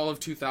throughout all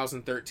of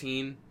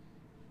 2013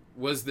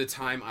 was the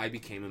time I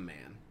became a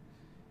man.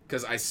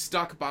 Because I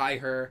stuck by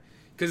her.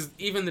 Because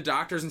even the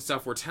doctors and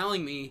stuff were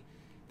telling me,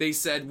 they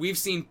said, we've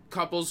seen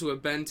couples who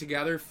have been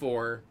together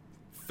for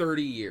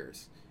 30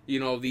 years. You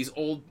know, these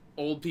old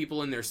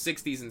people in their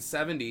 60s and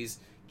 70s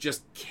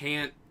just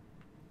can't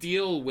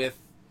deal with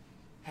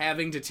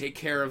having to take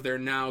care of their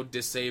now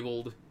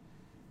disabled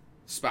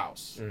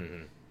spouse.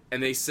 Mm-hmm.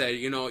 And they said,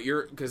 you know,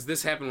 because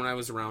this happened when I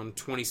was around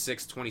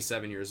 26,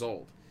 27 years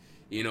old.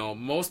 You know,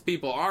 most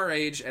people our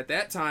age at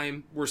that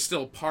time were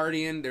still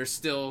partying. They're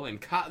still in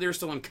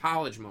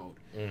college mode.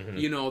 Mm-hmm.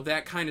 You know,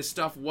 that kind of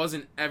stuff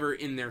wasn't ever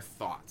in their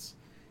thoughts.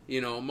 You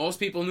know, most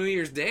people New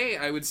Year's Day,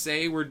 I would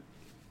say,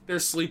 they're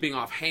sleeping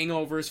off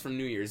hangovers from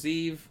New Year's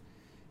Eve.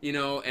 You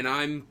know, and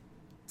I'm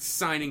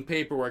signing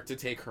paperwork to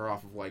take her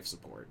off of life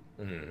support.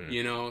 Mm-hmm.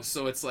 You know,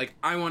 so it's like,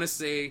 I want to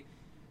say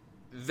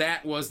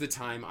that was the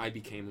time I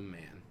became a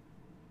man.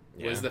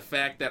 Yeah. Was the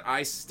fact that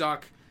I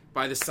stuck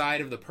by the side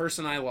of the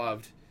person I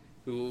loved,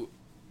 who,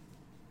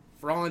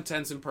 for all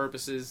intents and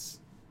purposes,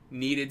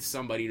 needed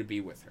somebody to be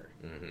with her.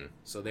 Mm-hmm.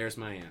 So there's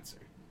my answer.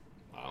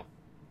 Wow.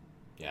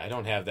 Yeah, I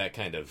don't have that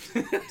kind of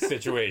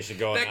situation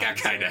going on. That got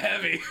kind of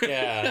heavy.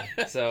 Yeah.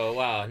 So,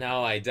 wow,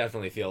 now I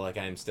definitely feel like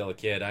I'm still a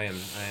kid. I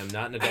am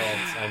not an adult.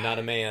 I'm not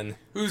a man.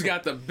 Who's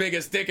got the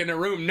biggest dick in the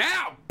room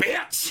now,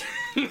 bitch?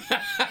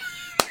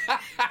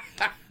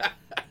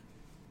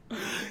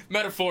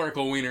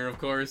 Metaphorical wiener, of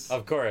course.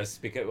 Of course,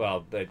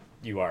 but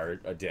you are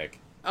a dick.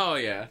 Oh,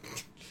 yeah.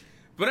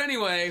 But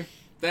anyway,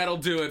 that'll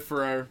do it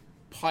for our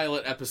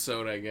pilot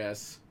episode, I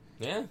guess.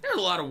 Yeah. There's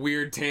a lot of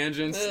weird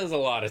tangents. There's a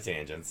lot of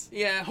tangents.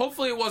 Yeah,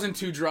 hopefully it wasn't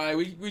too dry.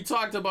 We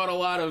talked about a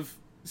lot of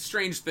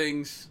strange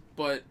things,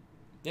 but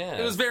yeah,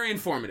 it was very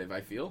informative,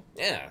 I feel.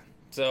 Yeah.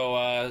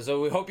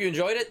 So we hope you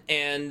enjoyed it,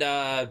 and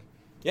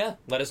yeah,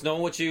 let us know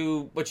what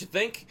you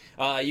think.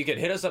 You can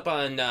hit us up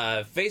on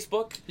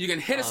Facebook. You can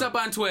hit us up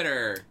on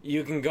Twitter.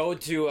 You can go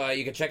to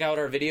you can check out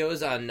our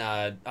videos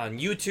on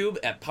YouTube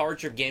at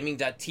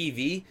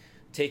powertripgaming.tv.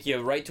 Take you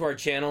right to our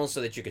channel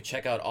so that you can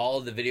check out all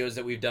of the videos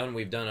that we've done.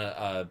 We've done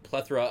a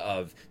plethora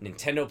of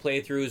Nintendo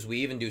playthroughs. We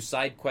even do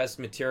side quest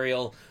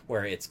material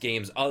where it's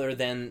games other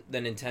than the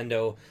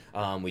Nintendo.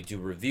 We do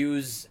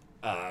reviews.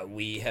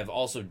 We have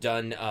also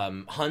done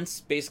hunts.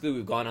 Basically,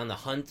 we've gone on the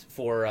hunt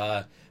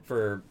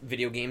for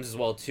video games as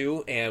well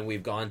too, and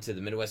we've gone to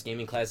the Midwest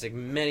Gaming Classic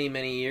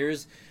many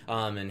years,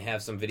 and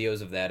have some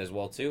videos of that as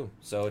well too.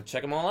 So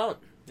check them all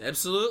out.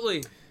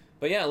 Absolutely.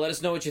 But yeah, let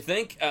us know what you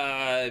think.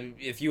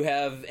 If you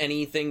have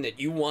anything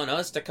that you want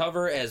us to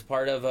cover as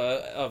part of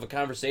a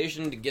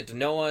conversation to get to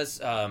know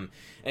us,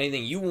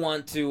 anything you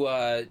want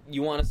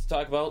us to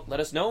talk about, let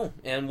us know,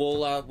 and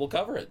we'll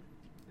cover it.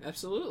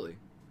 Absolutely.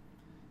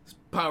 It's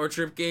Power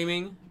Trip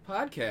Gaming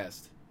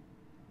Podcast.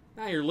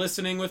 Now you're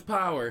listening with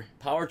power.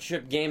 Power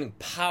Trip Gaming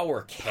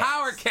Powercast.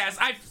 Powercast.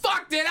 I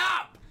fucked it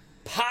up.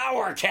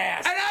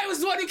 Powercast. And I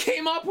was the one who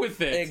came up with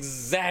it.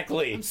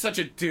 Exactly. I'm such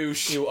a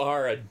douche. You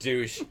are a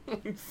douche.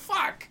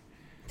 Fuck.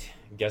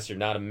 Guess you're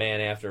not a man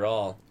after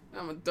all.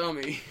 I'm a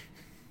dummy.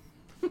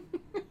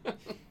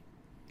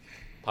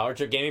 Power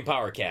Trip Gaming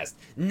Powercast.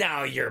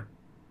 Now you're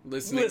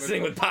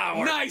listening with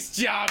power. Nice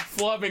job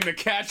flubbing the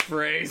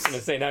catchphrase. I'm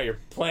gonna say now you're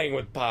playing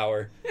with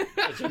power,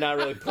 but you're not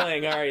really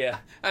playing, are you?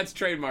 That's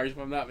trademarked, if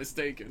I'm not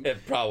mistaken.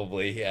 It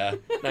probably, yeah.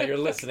 Now you're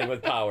listening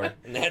with power,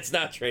 and that's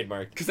not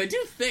trademarked. Because I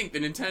do think the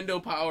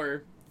Nintendo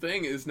Power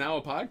thing is now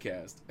a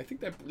podcast. I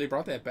think that they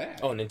brought that back.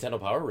 Oh, Nintendo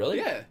Power, really?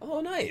 Yeah.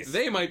 Oh, nice.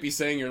 They might be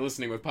saying you're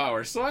listening with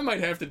power, so I might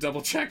have to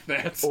double check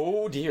that.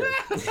 Oh dear.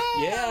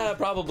 Yeah,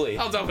 probably.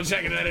 I'll double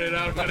check and edit it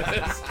out if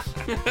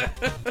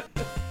it is.